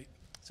there. Right.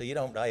 So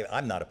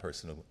I'm not a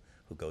person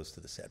who goes to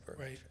the set very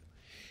much.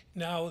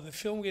 Now, the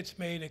film gets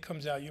made, it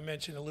comes out. You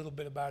mentioned a little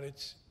bit about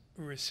its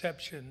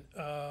reception,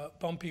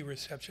 bumpy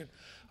reception.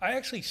 I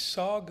actually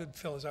saw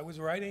Goodfellas. I was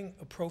writing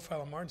a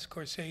profile of Martin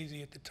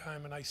Scorsese at the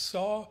time, and I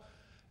saw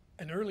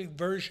an early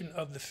version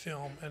of the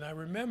film, and I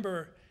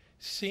remember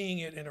seeing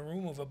it in a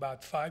room of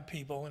about 5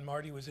 people, and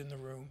Marty was in the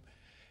room,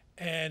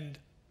 and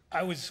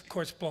I was, of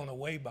course, blown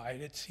away by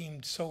it. It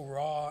seemed so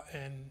raw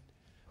and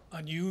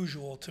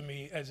unusual to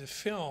me as a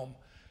film.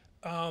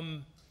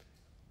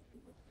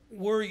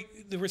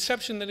 The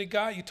reception that it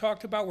got, you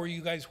talked about, were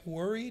you guys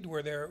worried?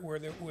 Were there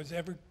was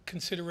ever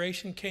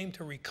consideration came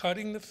to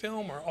recutting the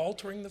film or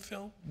altering the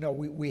film? No,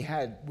 we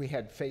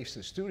had faced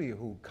the studio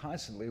who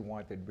constantly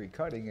wanted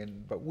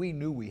recutting, but we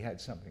knew we had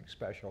something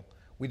special.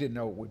 We didn't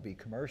know it would be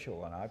commercial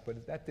or not,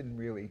 but that didn't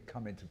really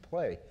come into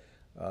play.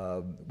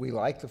 We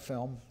liked the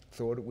film,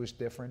 thought it was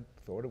different,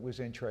 thought it was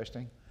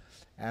interesting,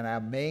 and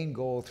our main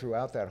goal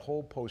throughout that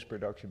whole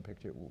post-production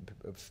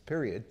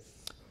period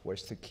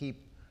was to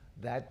keep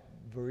that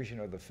version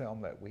of the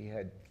film that we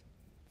had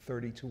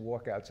 32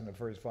 walkouts in the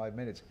first 5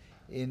 minutes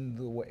in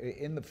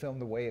the film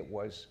the way it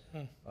was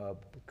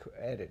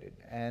edited.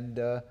 And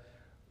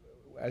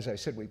as I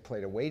said, we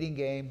played a waiting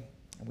game,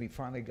 and we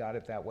finally got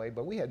it that way,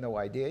 but we had no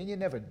idea, and you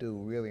never do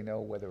really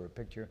know whether a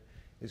picture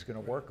is going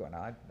to work or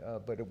not,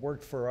 but it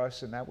worked for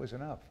us, and that was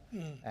enough.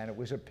 And it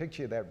was a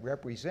picture that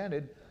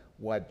represented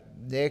what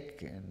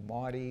Nick and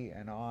Marty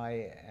and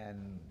I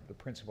and the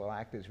principal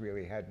actors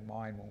really had in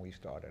mind when we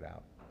started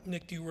out.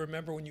 Nick, do you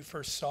remember when you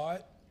first saw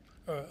it,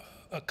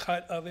 a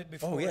cut of it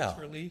before its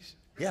release?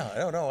 Yeah, I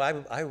don't know.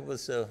 I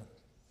was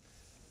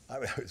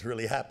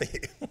really happy.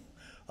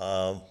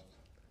 It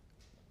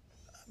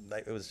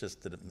was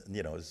just that,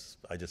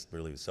 I just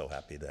really was so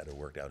happy that it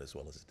worked out as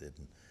well as it did,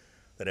 and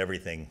that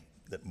everything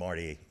that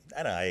Marty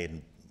and I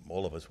and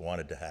all of us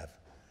wanted to have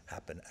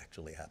happen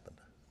actually happened.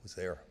 It was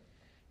there.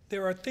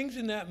 There are things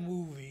in that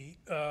movie,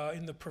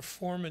 in the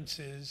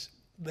performances,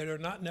 that are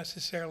not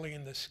necessarily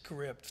in the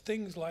script.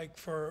 Things like,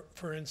 for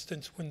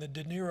instance, when the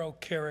De Niro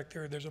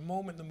character, there's a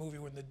moment in the movie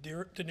when the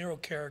De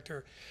Niro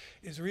character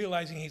is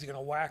realizing he's going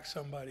to whack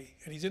somebody,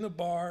 and he's in a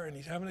bar and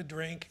he's having a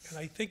drink, and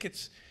I think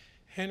it's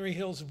Henry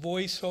Hill's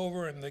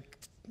voiceover, and the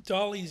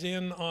dolly's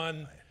in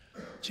on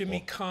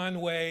Jimmy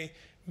Conway,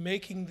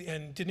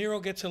 and De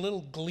Niro gets a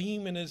little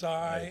gleam in his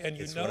eye, and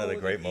it's one of the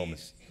great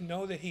moments. You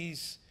know that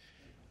he's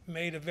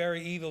made a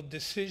very evil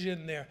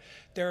decision there.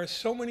 There are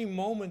so many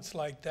moments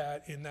like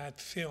that in that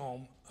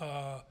film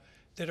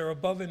that are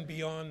above and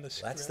beyond the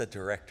script. That's the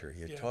director.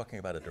 You're talking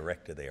about a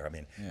director there. I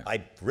mean,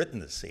 I've written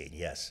the scene,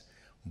 yes,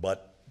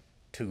 but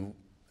to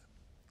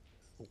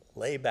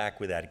lay back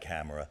with that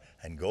camera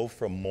and go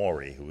from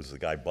Maury, who was the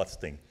guy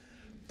busting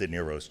De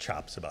Niro's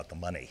chops about the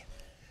money,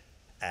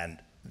 and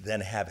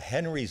then have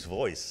Henry's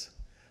voice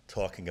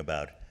talking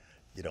about,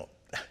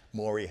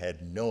 Maury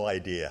had no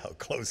idea how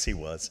close he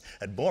was,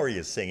 and Maury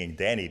is singing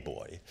Danny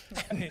Boy,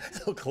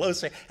 so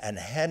closer,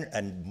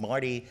 and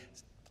Marty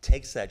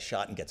takes that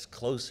shot and gets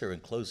closer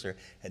and closer,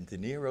 and De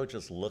Niro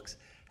just looks.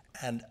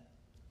 And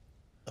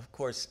of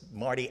course,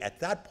 Marty, at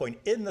that point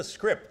in the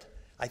script,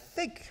 I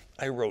think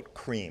I wrote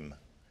Cream.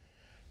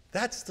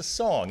 That's the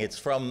song. It's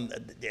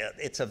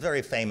a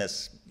very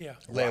famous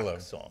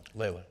rock song.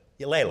 Layla.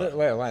 Yeah, Layla.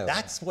 Layla.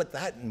 That's what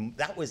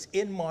that was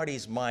in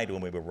Marty's mind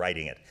when we were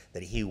writing it,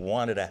 that he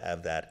wanted to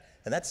have that.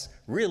 And that's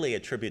really a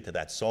tribute to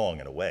that song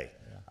in a way,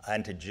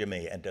 and to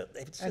Jimmy, and to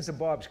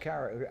Bob's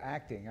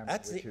acting,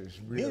 which is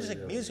really,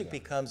 music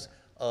becomes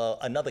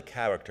another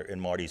character in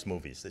Marty's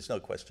movies. There's no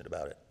question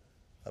about it.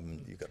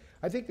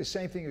 I think the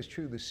same thing is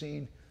true. The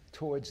scene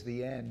towards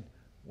the end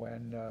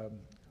when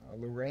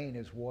Lorraine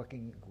is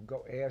walking,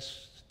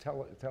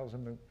 tells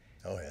him.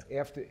 Oh yeah.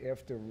 After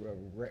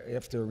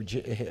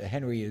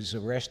Henry is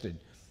arrested,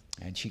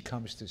 and she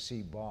comes to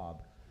see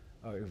Bob,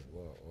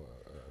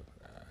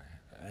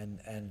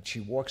 and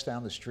she walks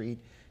down the street,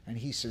 and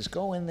he says,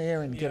 "Go in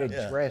there and get a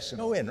dress." And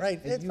go in,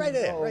 right? It's right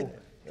there, right.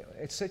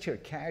 It's such a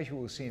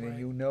casual scene, and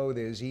you know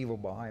there's evil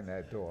behind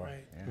that door.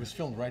 Right. Yeah. It was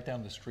filmed right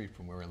down the street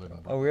from where I live in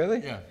Brooklyn. Oh,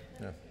 really? Yeah.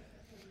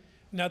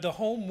 Now, the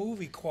home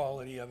movie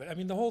quality of it, I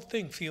mean, the whole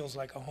thing feels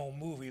like a home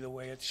movie, the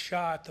way it's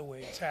shot, the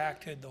way it's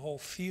acted, the whole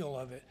feel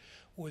of it.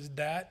 Was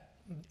that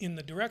in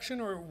the direction,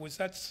 or was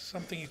that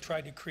something you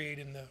tried to create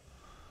in the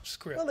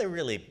script? Well, they're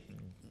really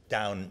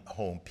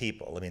down-home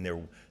people. I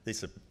mean,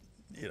 this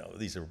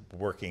is a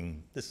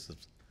working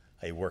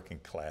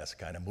class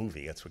kind of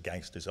movie. That's what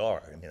gangsters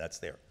are. I mean, that's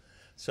their.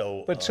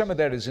 So. But some of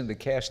that is in the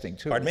casting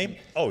too. Pardon me?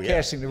 Oh, yeah.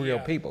 Casting the real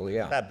people,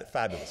 yeah.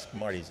 Fabulous.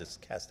 Marty's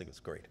casting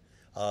was great.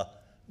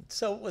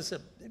 So it was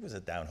a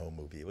down-home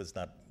movie. It was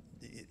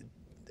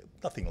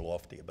nothing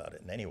lofty about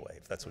it in any way,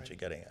 if that's what you're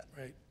getting at.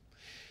 Right.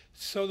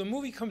 So the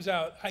movie comes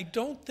out. I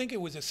don't think it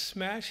was a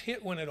smash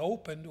hit when it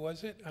opened,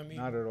 was it? I mean,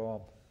 Not at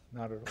all.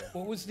 Not at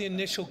all. what was the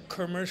initial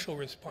commercial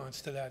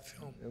response to that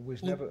film? It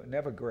was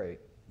never great.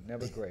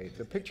 Never great.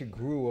 The picture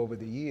grew over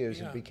the years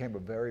and became a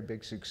very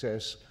big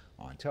success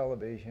on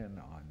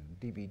television, on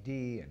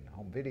DVD and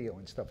home video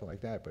and stuff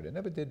like that, but it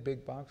never did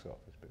big box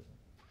office business.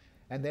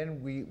 And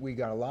then we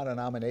got a lot of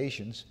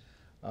nominations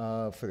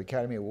for the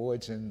Academy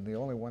Awards, and the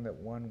only one that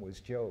won was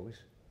Joe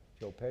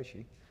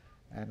Pesci,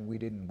 and we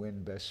didn't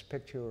win Best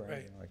Picture or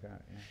anything like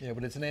that. Yeah,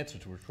 but it's an answer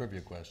to a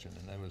trivia question,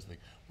 and that was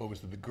what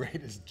was the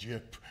greatest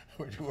jip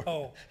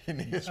in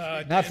the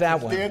history? Not that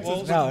one.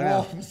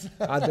 No.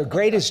 No. The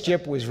greatest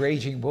jip was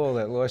Raging Bull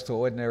that lost to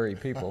Ordinary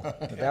People.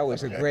 That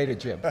was the greater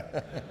jip.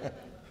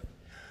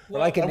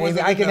 Well, I can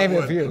name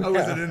a few. I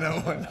wasn't in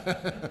that one.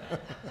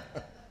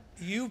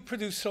 You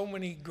produced so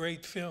many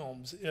great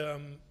films,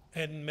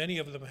 and many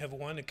of them have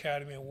won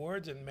Academy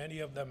Awards, and many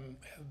of them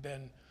have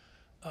been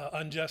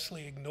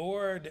unjustly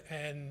ignored,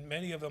 and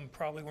many of them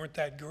probably weren't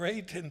that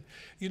great. And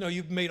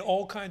you've made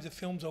all kinds of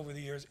films over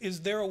the years.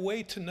 Is there a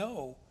way to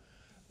know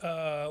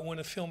when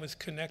a film is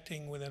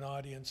connecting with an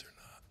audience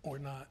or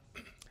not?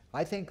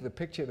 I think the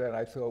picture that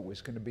I thought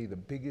was going to be the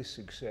biggest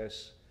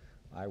success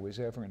I was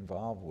ever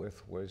involved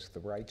with was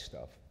The Right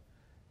Stuff.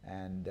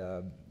 And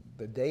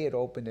the day it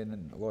opened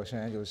in Los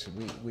Angeles,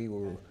 we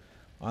were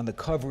on the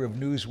cover of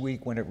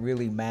Newsweek when it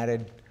really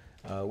mattered.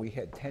 We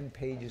had 10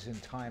 pages in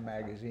Time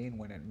magazine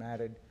when it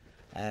mattered.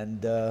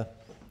 And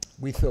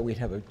we thought we'd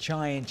have a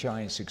giant,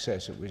 giant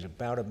success. It was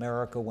about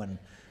America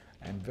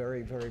and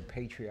very, very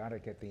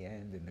patriotic at the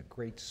end, and a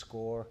great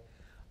score.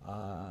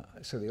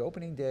 So the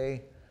opening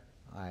day,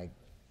 I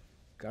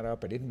got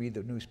up. I didn't read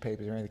the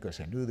newspapers or anything because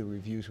I knew the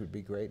reviews would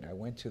be great. And I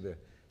went to the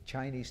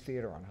Chinese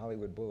Theater on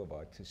Hollywood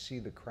Boulevard to see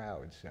the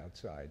crowds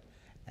outside.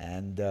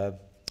 And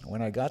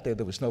when I got there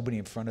was nobody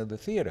in front of the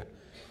theater.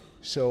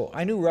 So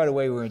I knew right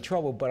away we were in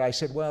trouble, but I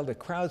said, well, the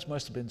crowds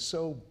must have been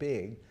so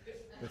big.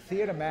 The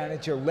theater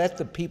manager let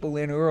the people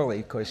in early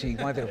because he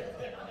wanted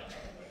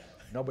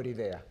nobody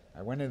there.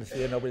 I went in the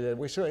theater, nobody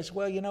there. So I said,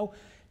 well,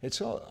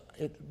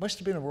 it must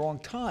have been the wrong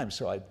time.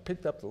 So I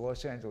picked up the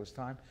Los Angeles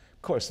Times.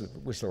 Of course, it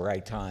was the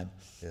right time.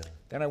 Yeah.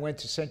 Then I went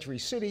to Century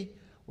City,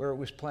 where it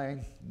was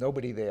playing,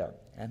 nobody there.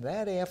 And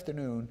that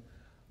afternoon,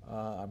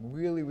 I'm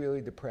really,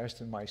 really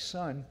depressed, and my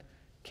son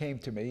came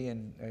to me,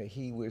 and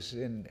he was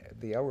in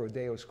the El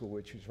Rodeo School,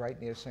 which was right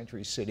near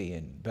Century City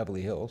in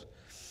Beverly Hills.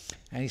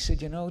 And he said,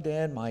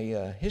 Dad, my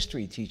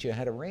history teacher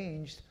had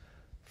arranged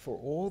for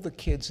all the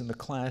kids in the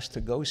class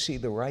to go see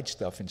The Right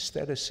Stuff.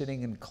 Instead of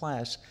sitting in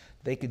class,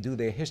 they could do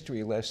their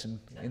history lesson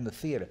in the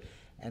theater.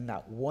 And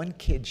not one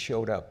kid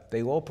showed up.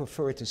 They all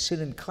preferred to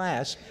sit in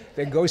class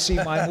than go see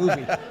my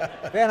movie.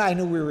 Then I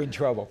knew we were in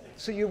trouble.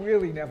 So you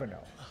really never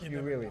know.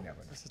 You really never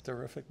know. It's a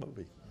terrific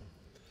movie.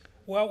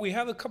 Well, we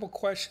have a couple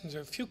questions,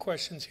 or a few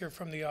questions here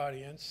from the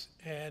audience,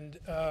 and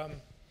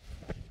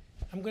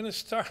I'm going to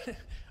start.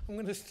 I'm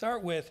going to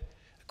start with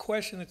a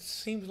question that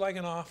seems like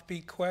an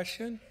offbeat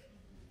question,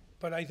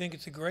 but I think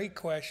it's a great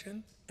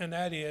question, and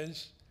that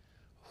is,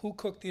 who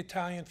cooked the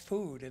Italian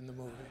food in the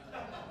movie?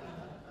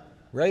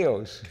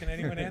 Rayo's. Can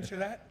anyone answer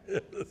that?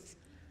 It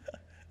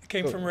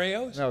came from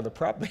Rayo's? No, the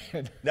prop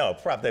man. No,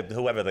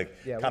 whoever the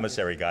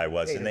commissary guy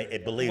was, and they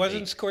believed.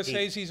 Wasn't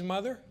Scorsese's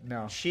mother?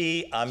 No.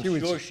 I'm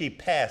sure she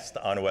passed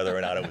on whether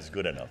or not it was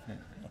good enough.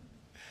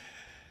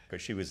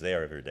 because she was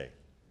there every day.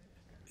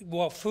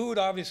 Well, food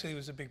obviously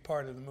was a big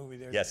part of the movie.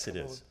 There's Yes, a it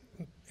couple is.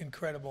 of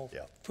incredible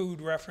Yeah. food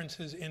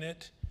references in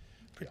it,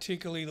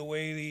 particularly the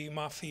way the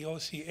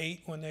mafiosi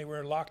ate when they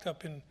were locked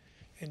up in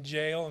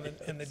jail,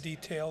 and the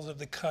details of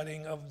the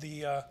cutting of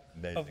the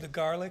Amazing.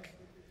 garlic.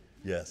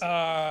 Yes.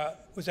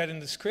 Was that in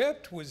the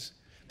script? Was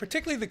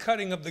particularly the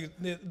cutting of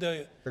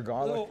the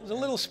garlic?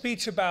 little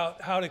speech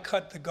about how to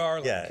cut the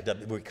garlic. Yeah,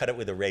 we cut it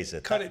with a razor.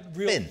 Cut it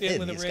real thin, thin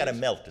with a It's got to razor.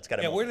 melt. It's got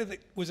to Yeah, melt. where did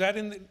was that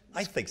in the?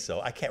 I think so.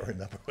 I can't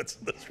remember what's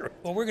in the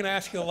script. Well, we're going to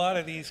ask you a lot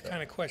of these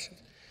kind of questions.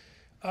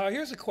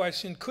 Here's a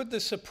question: could The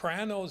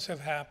Sopranos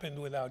have happened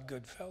without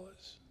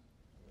Goodfellas?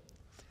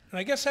 And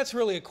I guess that's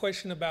really a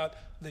question about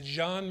the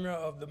genre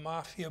of the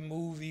mafia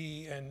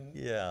movie and.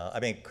 Yeah,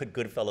 I mean, could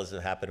Goodfellas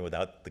have happened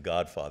without The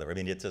Godfather? I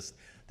mean, it's just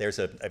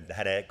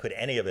could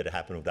any of it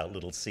happen without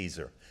Little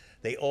Caesar?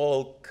 They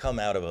all come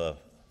out of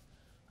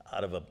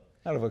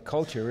a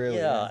culture, really.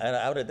 yeah, and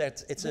out of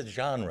that, it's a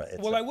genre.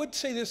 Well, I would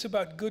say this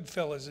about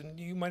Goodfellas, and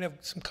you might have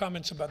some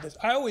comments about this.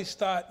 I always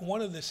thought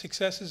one of the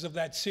successes of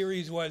that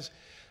series was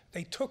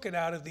they took it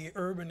out of the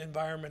urban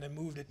environment and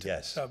moved it to the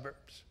Yes.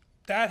 suburbs.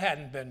 That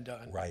hadn't been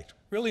done. Right.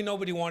 Really,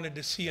 nobody wanted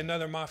to see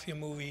another mafia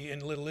movie in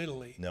Little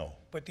Italy. No.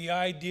 But the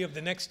idea of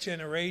the next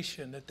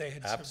generation that they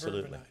had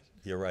Absolutely, suburbanized.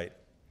 you're right.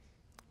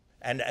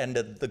 And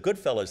the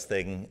Goodfellas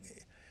thing,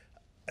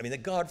 I mean, The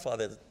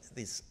Godfather,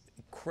 this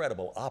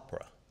incredible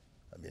opera.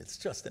 I mean, it's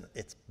just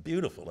it's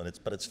beautiful,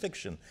 but it's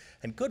fiction.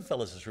 And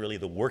Goodfellas is really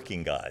the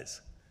working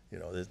guys. You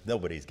know,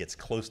 nobody gets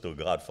close to a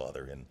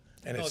Godfather in.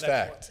 And No, it's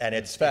that's fact. And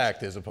It's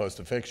fact as opposed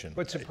to fiction.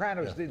 But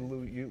Sopranos did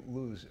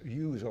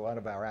use a lot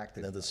of our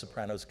actors. The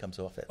Sopranos comes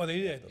off it. Oh, they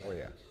did. Oh,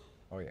 yeah.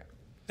 Oh, yeah.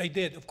 They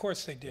did. Of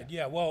course they did.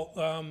 Yeah. Well,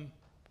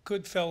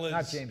 Goodfellas.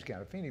 Not James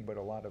Gandolfini, but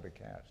a lot of the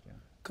cast, yeah.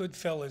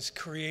 Goodfellas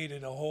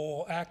created a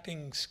whole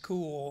acting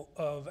school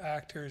of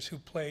actors who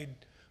played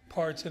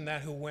parts in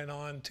that, who went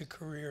on to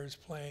careers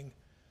playing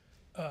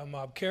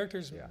mob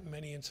characters, Yeah.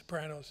 many in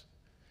Sopranos.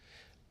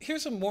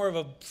 Here's a more of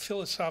a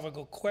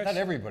philosophical question. Not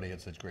everybody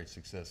had such great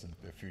success in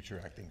their future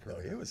acting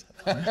career. It was.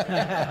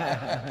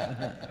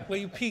 Well,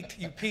 you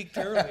peaked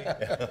early.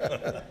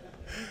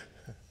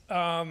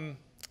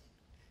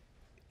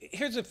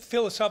 Here's a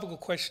philosophical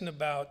question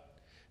about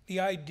the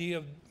idea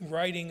of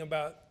writing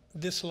about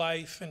this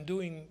life and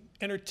doing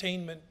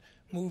entertainment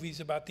movies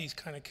about these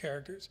kind of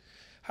characters.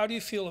 How do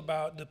you feel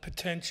about the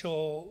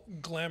potential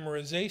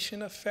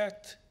glamorization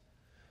effect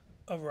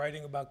of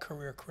writing about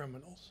career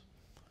criminals?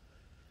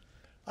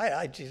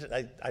 I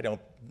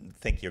don't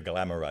think you're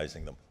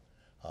glamorizing them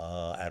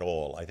at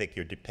all. I think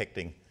you're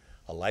depicting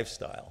a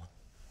lifestyle,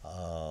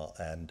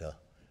 and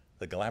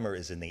the glamour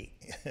is in the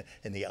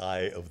in the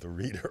eye of the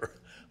reader.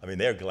 I mean,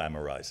 they're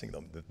glamorizing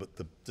them, but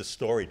the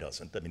story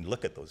doesn't. I mean,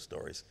 look at those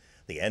stories.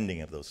 The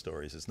ending of those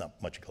stories is not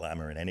much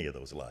glamour in any of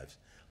those lives.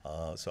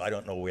 So I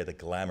don't know where the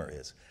glamour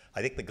is.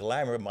 I think the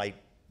glamour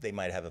they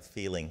might have a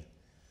feeling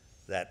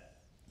that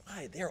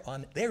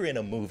they're in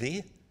a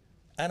movie,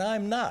 and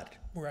I'm not.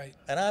 Right.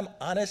 And I'm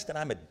honest, and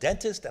I'm a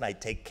dentist, and I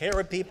take care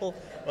of people.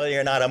 Well,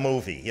 you're not a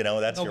movie, you know,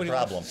 that's Nobody your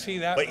wants problem. to see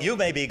that But movie. you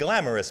may be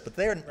glamorous, but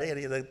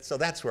so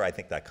that's where I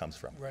think that comes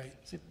from. Right.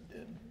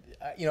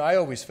 You know, I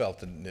always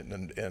felt,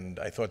 and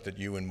I thought that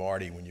you and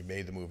Marty, when you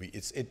made the movie,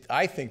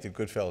 I think that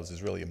Goodfellas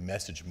is really a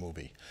message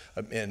movie,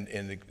 and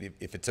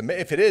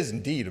if it is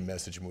indeed a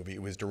message movie,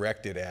 it was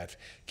directed at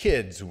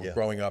kids who were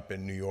growing up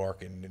in New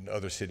York and in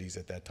other cities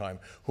at that time,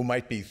 who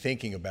might be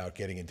thinking about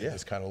getting into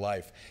this kind of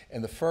life.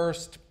 And the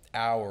first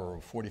hour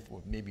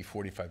or maybe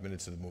 45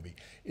 minutes of the movie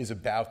is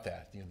about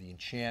that, you know, the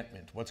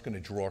enchantment, what's going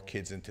to draw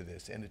kids into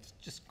this, and it's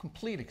just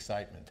complete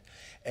excitement.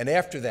 And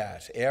after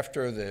that,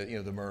 after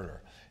the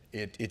murder,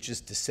 it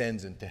just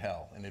descends into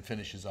hell, and it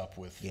finishes up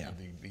with the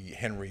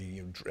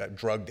Henry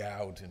drugged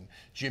out and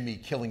Jimmy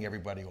killing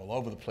everybody all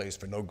over the place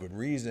for no good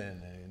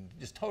reason, and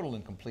just total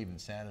and complete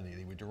insanity.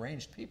 They were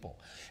deranged people.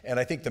 And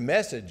I think the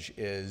message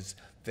is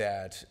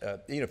that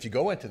if you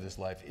go into this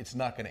life, it's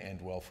not going to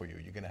end well for you.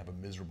 You're going to have a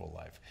miserable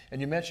life.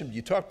 And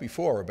you talked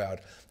before about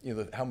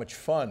how much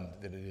fun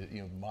that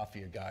the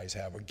mafia guys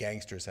have or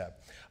gangsters have.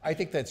 I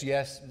think that's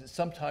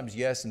sometimes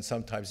yes and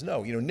sometimes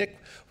no. Nick,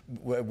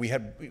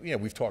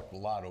 we've talked a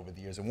lot over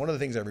the years, and one of the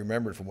things I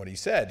remembered from what he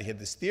said, he had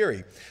this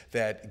theory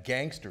that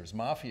gangsters,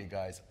 mafia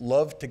guys,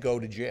 love to go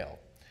to jail.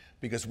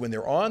 Because when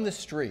they're on the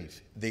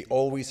street, they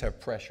always have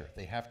pressure.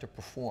 They have to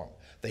perform.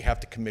 They have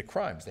to commit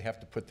crimes. They have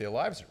to put their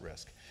lives at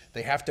risk.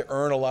 They have to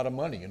earn a lot of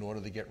money in order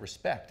to get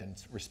respect, and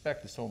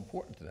respect is so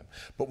important to them.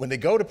 But when they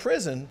go to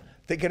prison,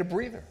 they get a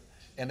breather.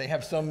 And they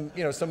have some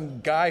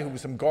guy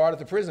some guard at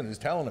the prison who's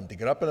telling them to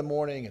get up in the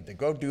morning and to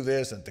go do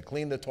this and to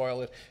clean the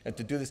toilet and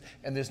to do this,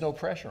 and there's no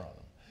pressure on them.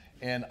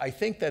 And I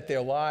think that their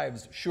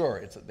lives,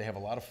 sure, they have a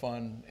lot of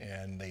fun,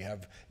 and they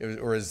have,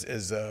 or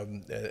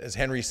as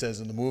Henry says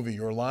in the movie,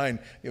 your line,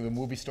 the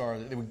movie star,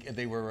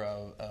 they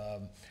were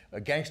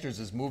gangsters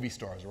as movie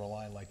stars, or a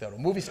line like that, or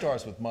movie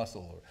stars with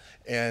muscle,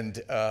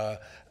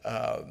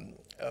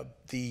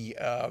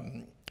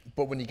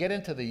 But when you get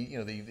into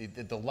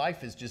the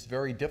life is just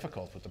very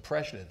difficult with the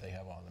pressure that they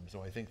have on them.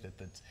 So I think that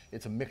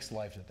it's a mixed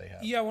life that they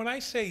have. Yeah, when I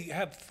say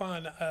have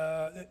fun,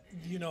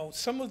 you know,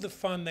 some of the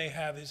fun they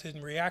have is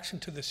in reaction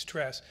to the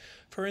stress.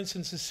 For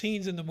instance, the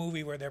scenes in the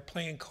movie where they're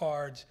playing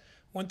cards.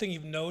 One thing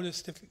you've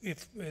noticed,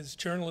 if as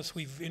journalists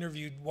we've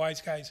interviewed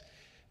wise guys,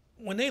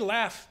 when they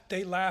laugh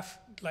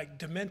like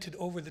demented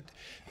over the.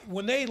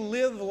 When they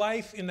live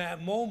life in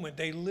that moment,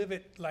 they live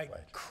it like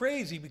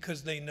crazy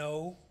because they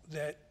know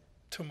that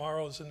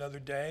tomorrow's another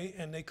day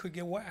and they could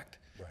get whacked.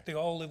 Right. They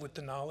all live with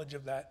the knowledge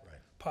of that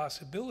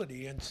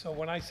possibility. And so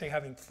when I say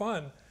having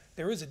fun,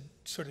 there is a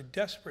sort of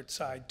desperate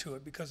side to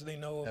it because they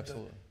know of the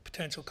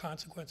potential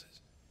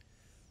consequences.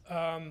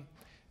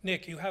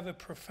 Nick, you have a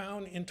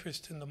profound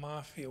interest in the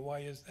mafia. Why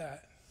is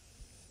that?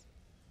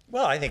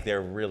 Well, I think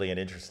they're really an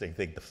interesting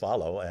thing to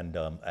follow,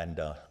 and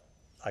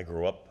I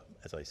grew up,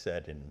 as I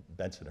said, in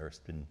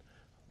Bensonhurst, and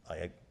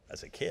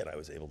as a kid, I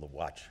was able to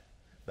watch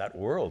that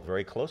world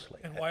very closely.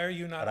 And why are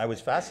you not? And I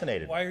was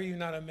fascinated. Why are you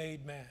not a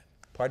made man?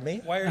 Pardon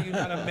me? Why are you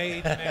not a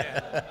made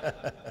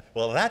man?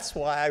 Well, that's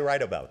why I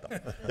write about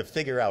them, to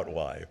figure out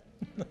why.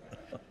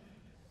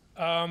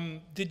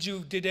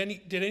 Did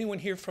anyone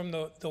hear from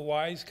the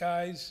wise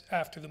guys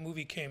after the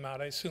movie came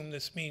out? I assume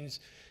this means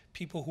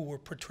people who were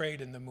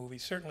portrayed in the movie.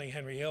 Certainly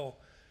Henry Hill.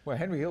 Well,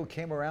 Henry Hill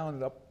came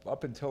around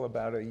up until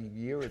about a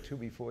year or two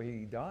before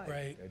he died,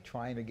 Right.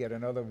 Trying to get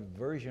another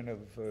version of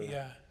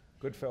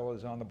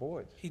Goodfellas on the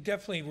boards. He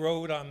definitely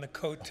rode on the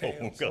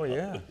coattails Oh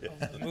yeah,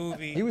 of the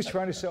movie. he was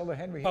trying to sell the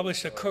Henry Hill.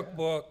 Published a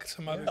cookbook,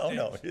 some other Oh,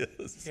 things. no,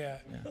 yes. Yeah.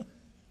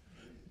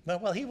 No,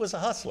 well, he was a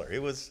hustler. He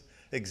was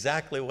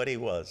exactly what he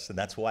was, and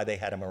that's why they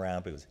had him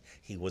around, because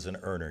he was an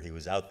earner. He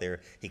was out there.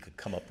 He could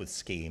come up with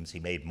schemes.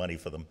 He made money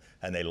for them,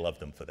 and they loved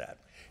him for that.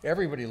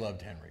 Everybody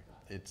loved Henry.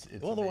 It's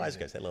Well, the wise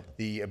amazing. guys, they loved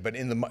him.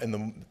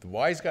 But the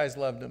wise guys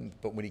loved him.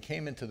 But when he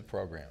came into the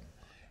program,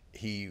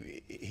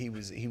 he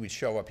would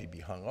show up. He'd be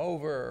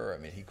hungover. I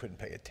mean, he couldn't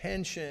pay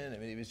attention. I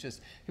mean,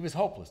 he was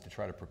hopeless to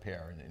try to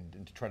prepare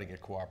and to try to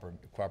get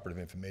cooperative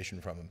information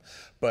from him.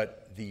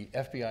 But the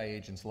FBI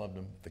agents loved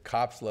him. The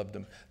cops loved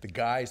him. The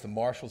guys, the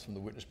marshals from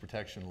the witness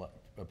protection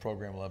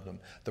program loved him.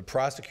 The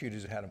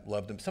prosecutors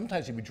loved him.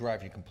 Sometimes he would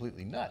drive you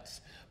completely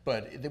nuts,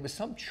 but there was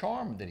some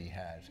charm that he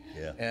had,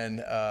 and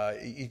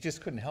you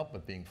just couldn't help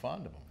but being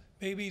fond of him.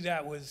 Maybe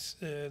that was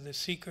the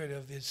secret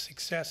of his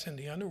success in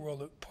the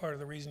underworld. Part of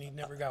the reason he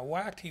never got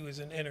whacked. He was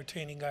an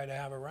entertaining guy to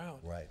have around.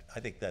 Right. I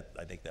think that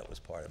was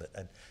part of it,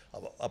 and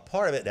a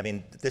part of it. I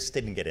mean, this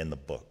didn't get in the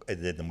book,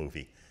 in the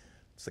movie.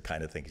 It's the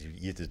kind of things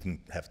you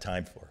didn't have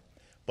time for.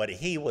 But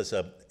he was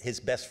his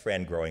best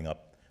friend growing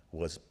up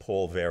was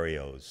Paul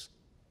Verio's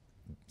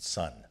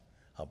son.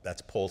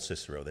 That's Paul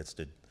Cicero. That's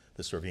the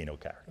Sorvino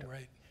character.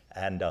 Right.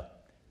 And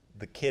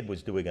the kid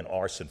was doing an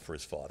arson for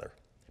his father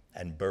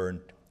and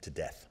burned to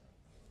death.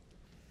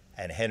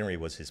 And Henry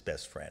was his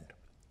best friend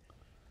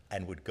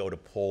and would go to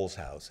Paul's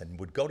house and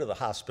would go to the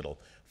hospital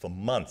for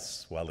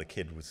months while the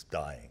kid was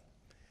dying.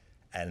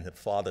 And the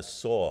father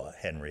saw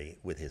Henry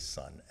with his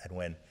son. And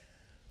when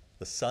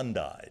the son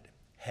died,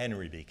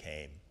 Henry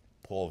became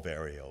Paul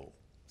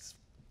Verio's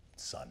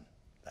son.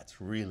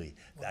 That's really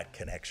that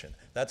connection.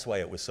 That's why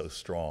it was so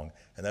strong.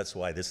 And that's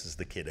why this is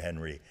the kid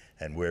Henry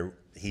and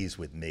he's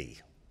with me.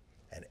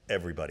 And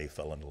everybody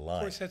fell into line.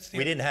 Of course, that's the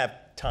we didn't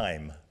have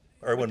time.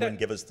 Irwin wouldn't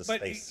give us the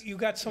space. But you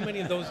got so many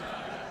of those.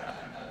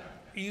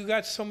 You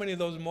got so many of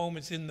those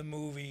moments in the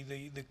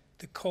movie.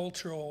 The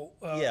cultural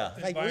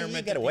environment you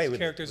get that away these with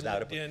characters without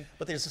lived in.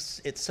 But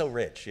it's so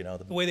rich, you know.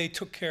 The way they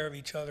took care of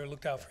each other,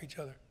 looked out for each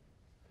other.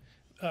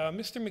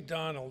 Mr.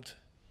 McDonald,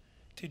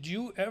 did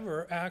you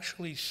ever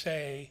actually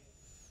say,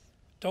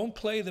 "Don't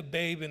play the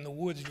babe in the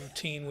woods"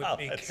 routine with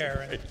me, that's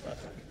Karen?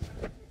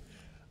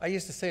 I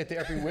used to say it to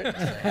every witness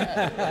I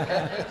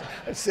had.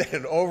 I said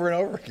it over and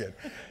over again.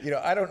 You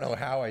know, I don't know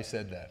how I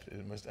said that.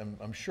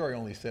 I'm sure I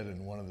only said it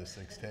in one of the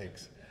 6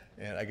 takes,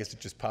 and I guess it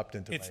just popped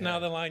into my head. It's now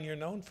the line you're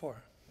known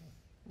for.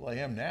 Well, I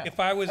am now. If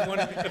I was one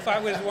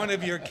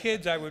of your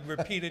kids, I would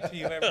repeat it to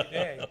you every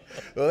day,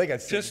 Well, they got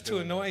sick just of to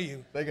doing annoy that.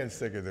 you. They got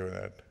sick of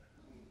doing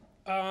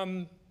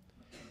that.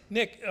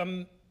 Nick,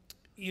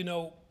 you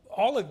know,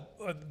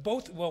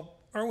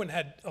 Irwin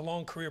had a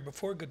long career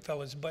before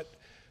Goodfellas, but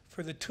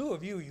for the two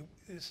of you,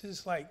 this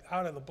is like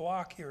out of the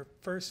block. Your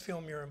first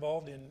film you're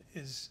involved in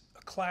is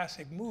a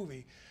classic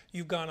movie.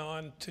 You've gone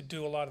on to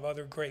do a lot of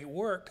other great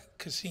work,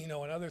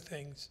 Casino and other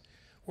things,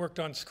 worked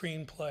on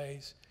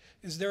screenplays.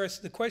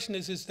 The question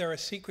is there a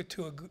secret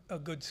to a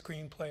good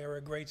screenplay or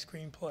a great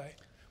screenplay?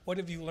 What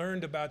have you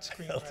learned about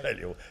screenwriting? I'll tell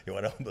you. You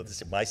want to know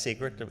my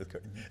secret?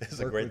 Is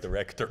a great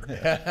director.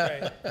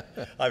 Right.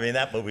 I mean,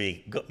 that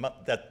movie.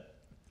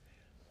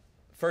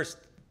 First,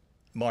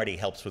 Marty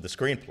helps with the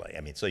screenplay.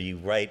 I mean, so you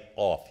write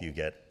off, you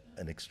get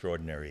an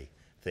extraordinary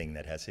thing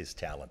that has his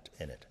talent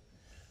in it.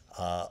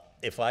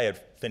 If I had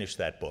finished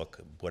that book,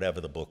 whatever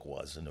the book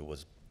was, and it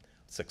was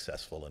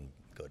successful and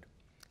good,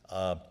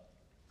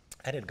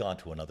 and had gone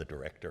to another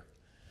director,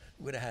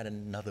 we would have had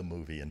another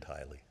movie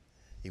entirely.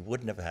 He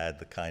wouldn't have had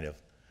the kind of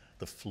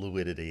the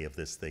fluidity of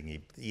this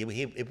thing.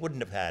 It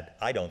wouldn't have had,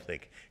 I don't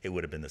think, it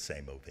would have been the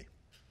same movie.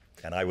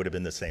 And I would have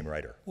been the same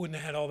writer. Wouldn't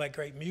have had all that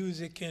great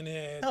music in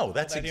it. No,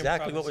 that's that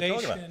exactly what we're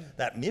talking about. improvisation.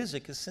 That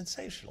music is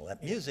sensational.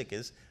 That music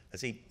is,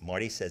 as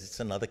Marty says, it's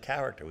another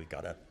character. We've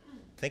got to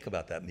think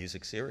about that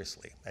music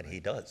seriously, and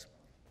he does.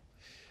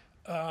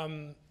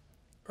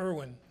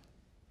 Irwin,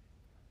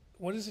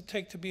 what does it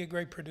take to be a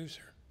great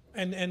producer?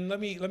 And let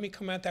me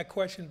come at that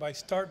question by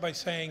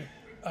saying,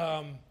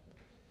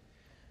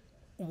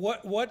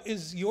 what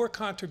is your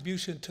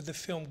contribution to the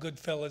film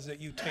Goodfellas that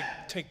you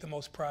take the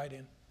most pride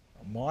in?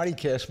 Marty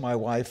cast my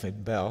wife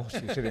in Belle.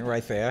 She's sitting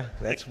right there.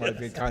 That's my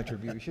big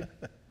contribution.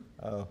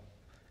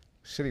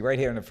 Sitting right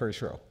here in the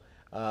first row.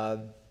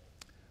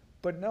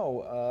 But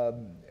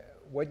no,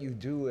 what you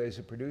do as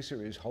a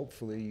producer is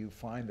hopefully you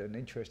find an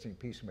interesting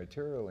piece of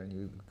material and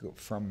you go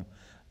from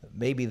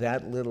maybe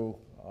that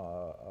little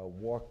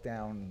walk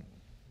down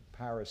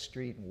Paris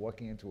street and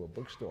walking into a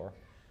bookstore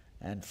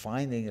and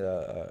finding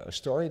a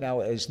story. Now,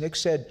 as Nick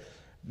said,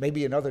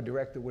 maybe another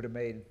director would have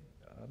made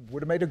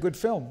a good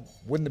film.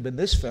 Wouldn't have been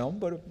this film,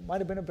 but it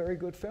might have been a very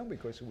good film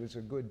because it was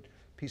a good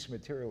piece of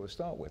material to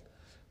start with.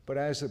 But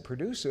as a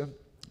producer,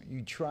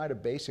 you try to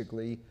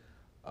basically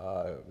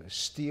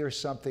steer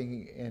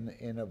something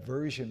in a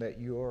version that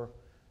you're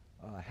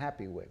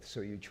happy with. So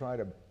you try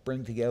to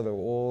bring together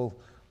all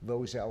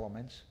those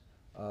elements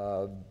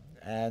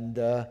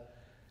and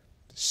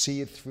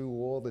see it through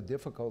all the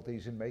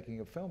difficulties in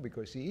making a film,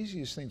 because the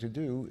easiest thing to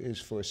do is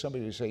for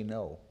somebody to say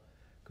no.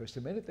 Because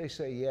the minute they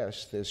say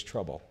yes, there's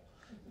trouble.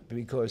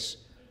 Because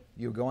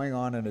you're going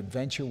on an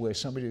adventure where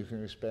somebody's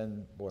going to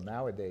spend, well,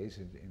 nowadays,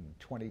 in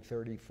 20,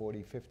 30,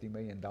 40, $50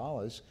 million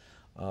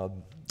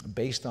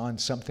based on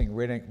something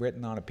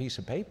written on a piece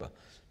of paper.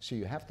 So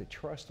you have to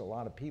trust a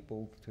lot of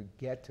people to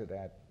get to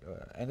that,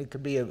 and it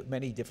could be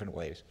many different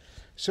ways.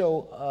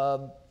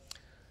 So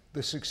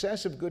the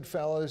success of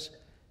Goodfellas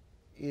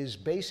is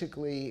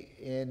basically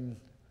in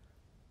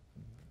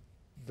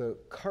the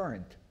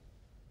current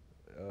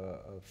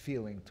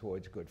feeling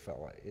towards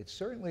Goodfella. It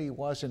certainly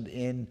wasn't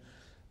in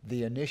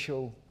the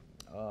initial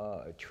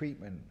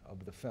treatment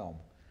of the film.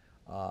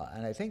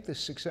 And I think the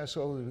success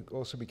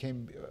also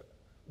became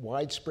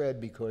widespread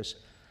because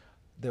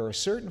there are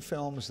certain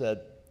films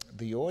that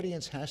the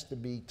audience has to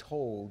be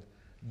told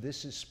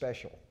this is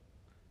special.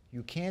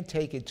 You can't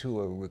take it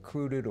to a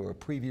recruited or a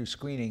preview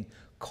screening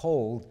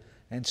cold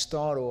and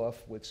start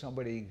off with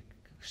somebody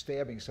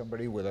stabbing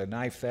somebody with a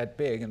knife that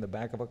big in the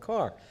back of a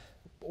car.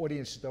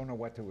 Audiences don't know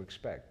what to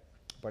expect.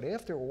 But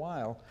after a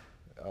while,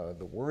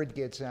 the word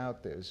gets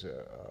out, there's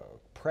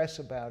press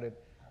about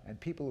it, and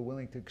people are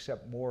willing to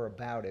accept more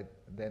about it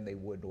than they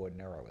would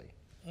ordinarily.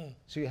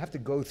 So you have to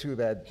go through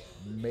that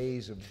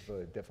maze of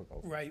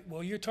difficulty. Right.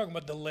 Well, you're talking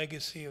about the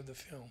legacy of the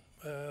film.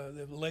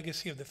 The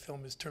legacy of the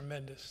film is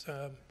tremendous.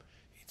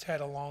 It's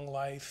had a long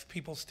life.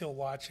 People still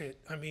watch it.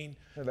 I mean,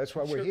 Yeah, that's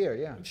why we're here,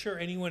 yeah. I'm sure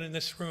anyone in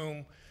this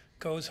room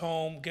goes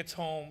home, gets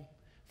home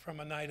from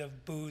a night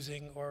of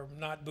boozing or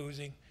not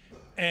boozing,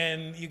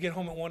 and you get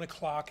home at 1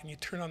 o'clock and you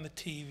turn on the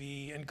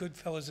TV and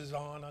Goodfellas is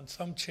on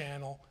some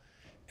channel,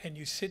 and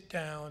you sit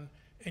down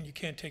and you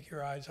can't take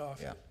your eyes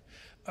off Yeah. it.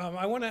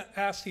 I want to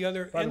ask the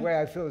other. By the way,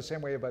 I feel the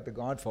same way about The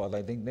Godfather.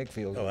 I think Nick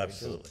feels Oh, that way, too.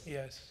 absolutely.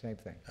 Yes. Same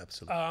thing.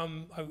 Absolutely.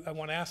 I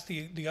want to ask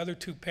the other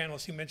two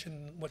panelists. You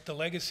mentioned what the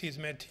legacy has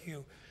meant to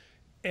you.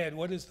 Ed,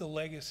 what has the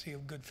legacy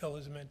of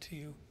Goodfellas meant to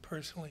you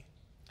personally?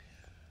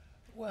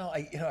 Well,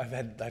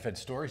 I've had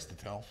stories to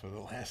tell for the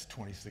last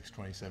 26,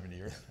 27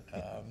 years.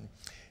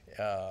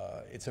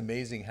 It's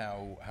amazing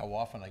how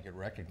often I get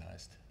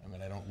recognized. I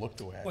mean, I don't look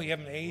the way I Well, you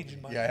haven't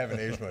aged much. Yeah, I haven't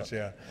aged much,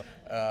 yeah.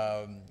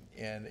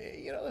 And,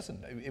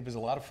 listen, it was a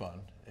lot of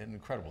fun, an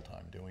incredible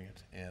time doing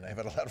it. And I've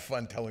had a lot of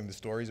fun telling the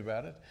stories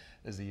about it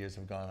as the years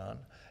have gone on.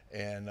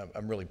 And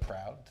I'm really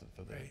proud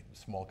for the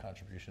small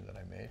contribution that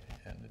I made.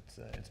 And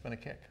it's been a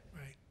kick.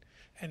 Right.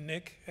 And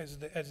Nick, as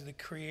the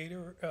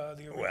creator,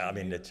 the original Well, I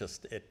mean, leader?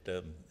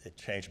 it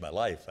changed my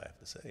life, I have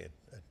to say.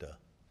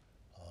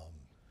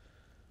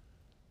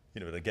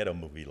 To get a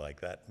movie like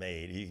that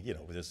made,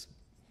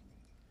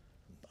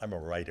 I'm a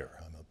writer,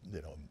 I'm a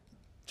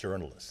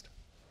journalist,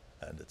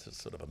 and it's a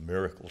sort of a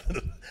miracle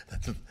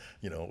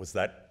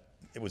that,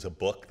 it was a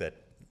book that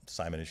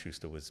Simon &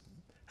 Schuster was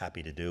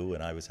happy to do,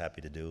 and I was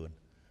happy to do,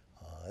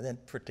 and then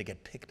for it to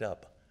get picked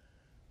up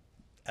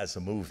as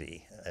a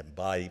movie and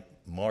by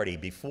Marty,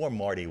 before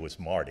Marty was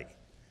Marty.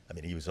 I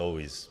mean, he was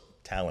always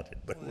talented,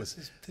 but Well, it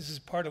was... this is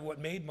part of what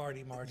made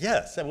Marty Marty.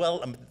 Yes,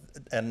 well,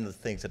 and the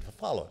things that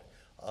followed.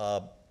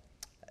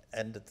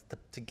 And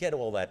to get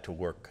all that to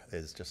work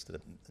is just,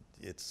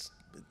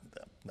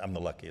 I'm the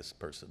luckiest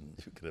person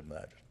you could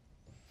imagine.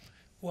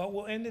 Well,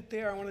 we'll end it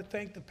there. I want to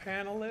thank the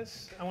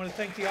panelists. I want to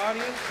thank the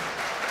audience.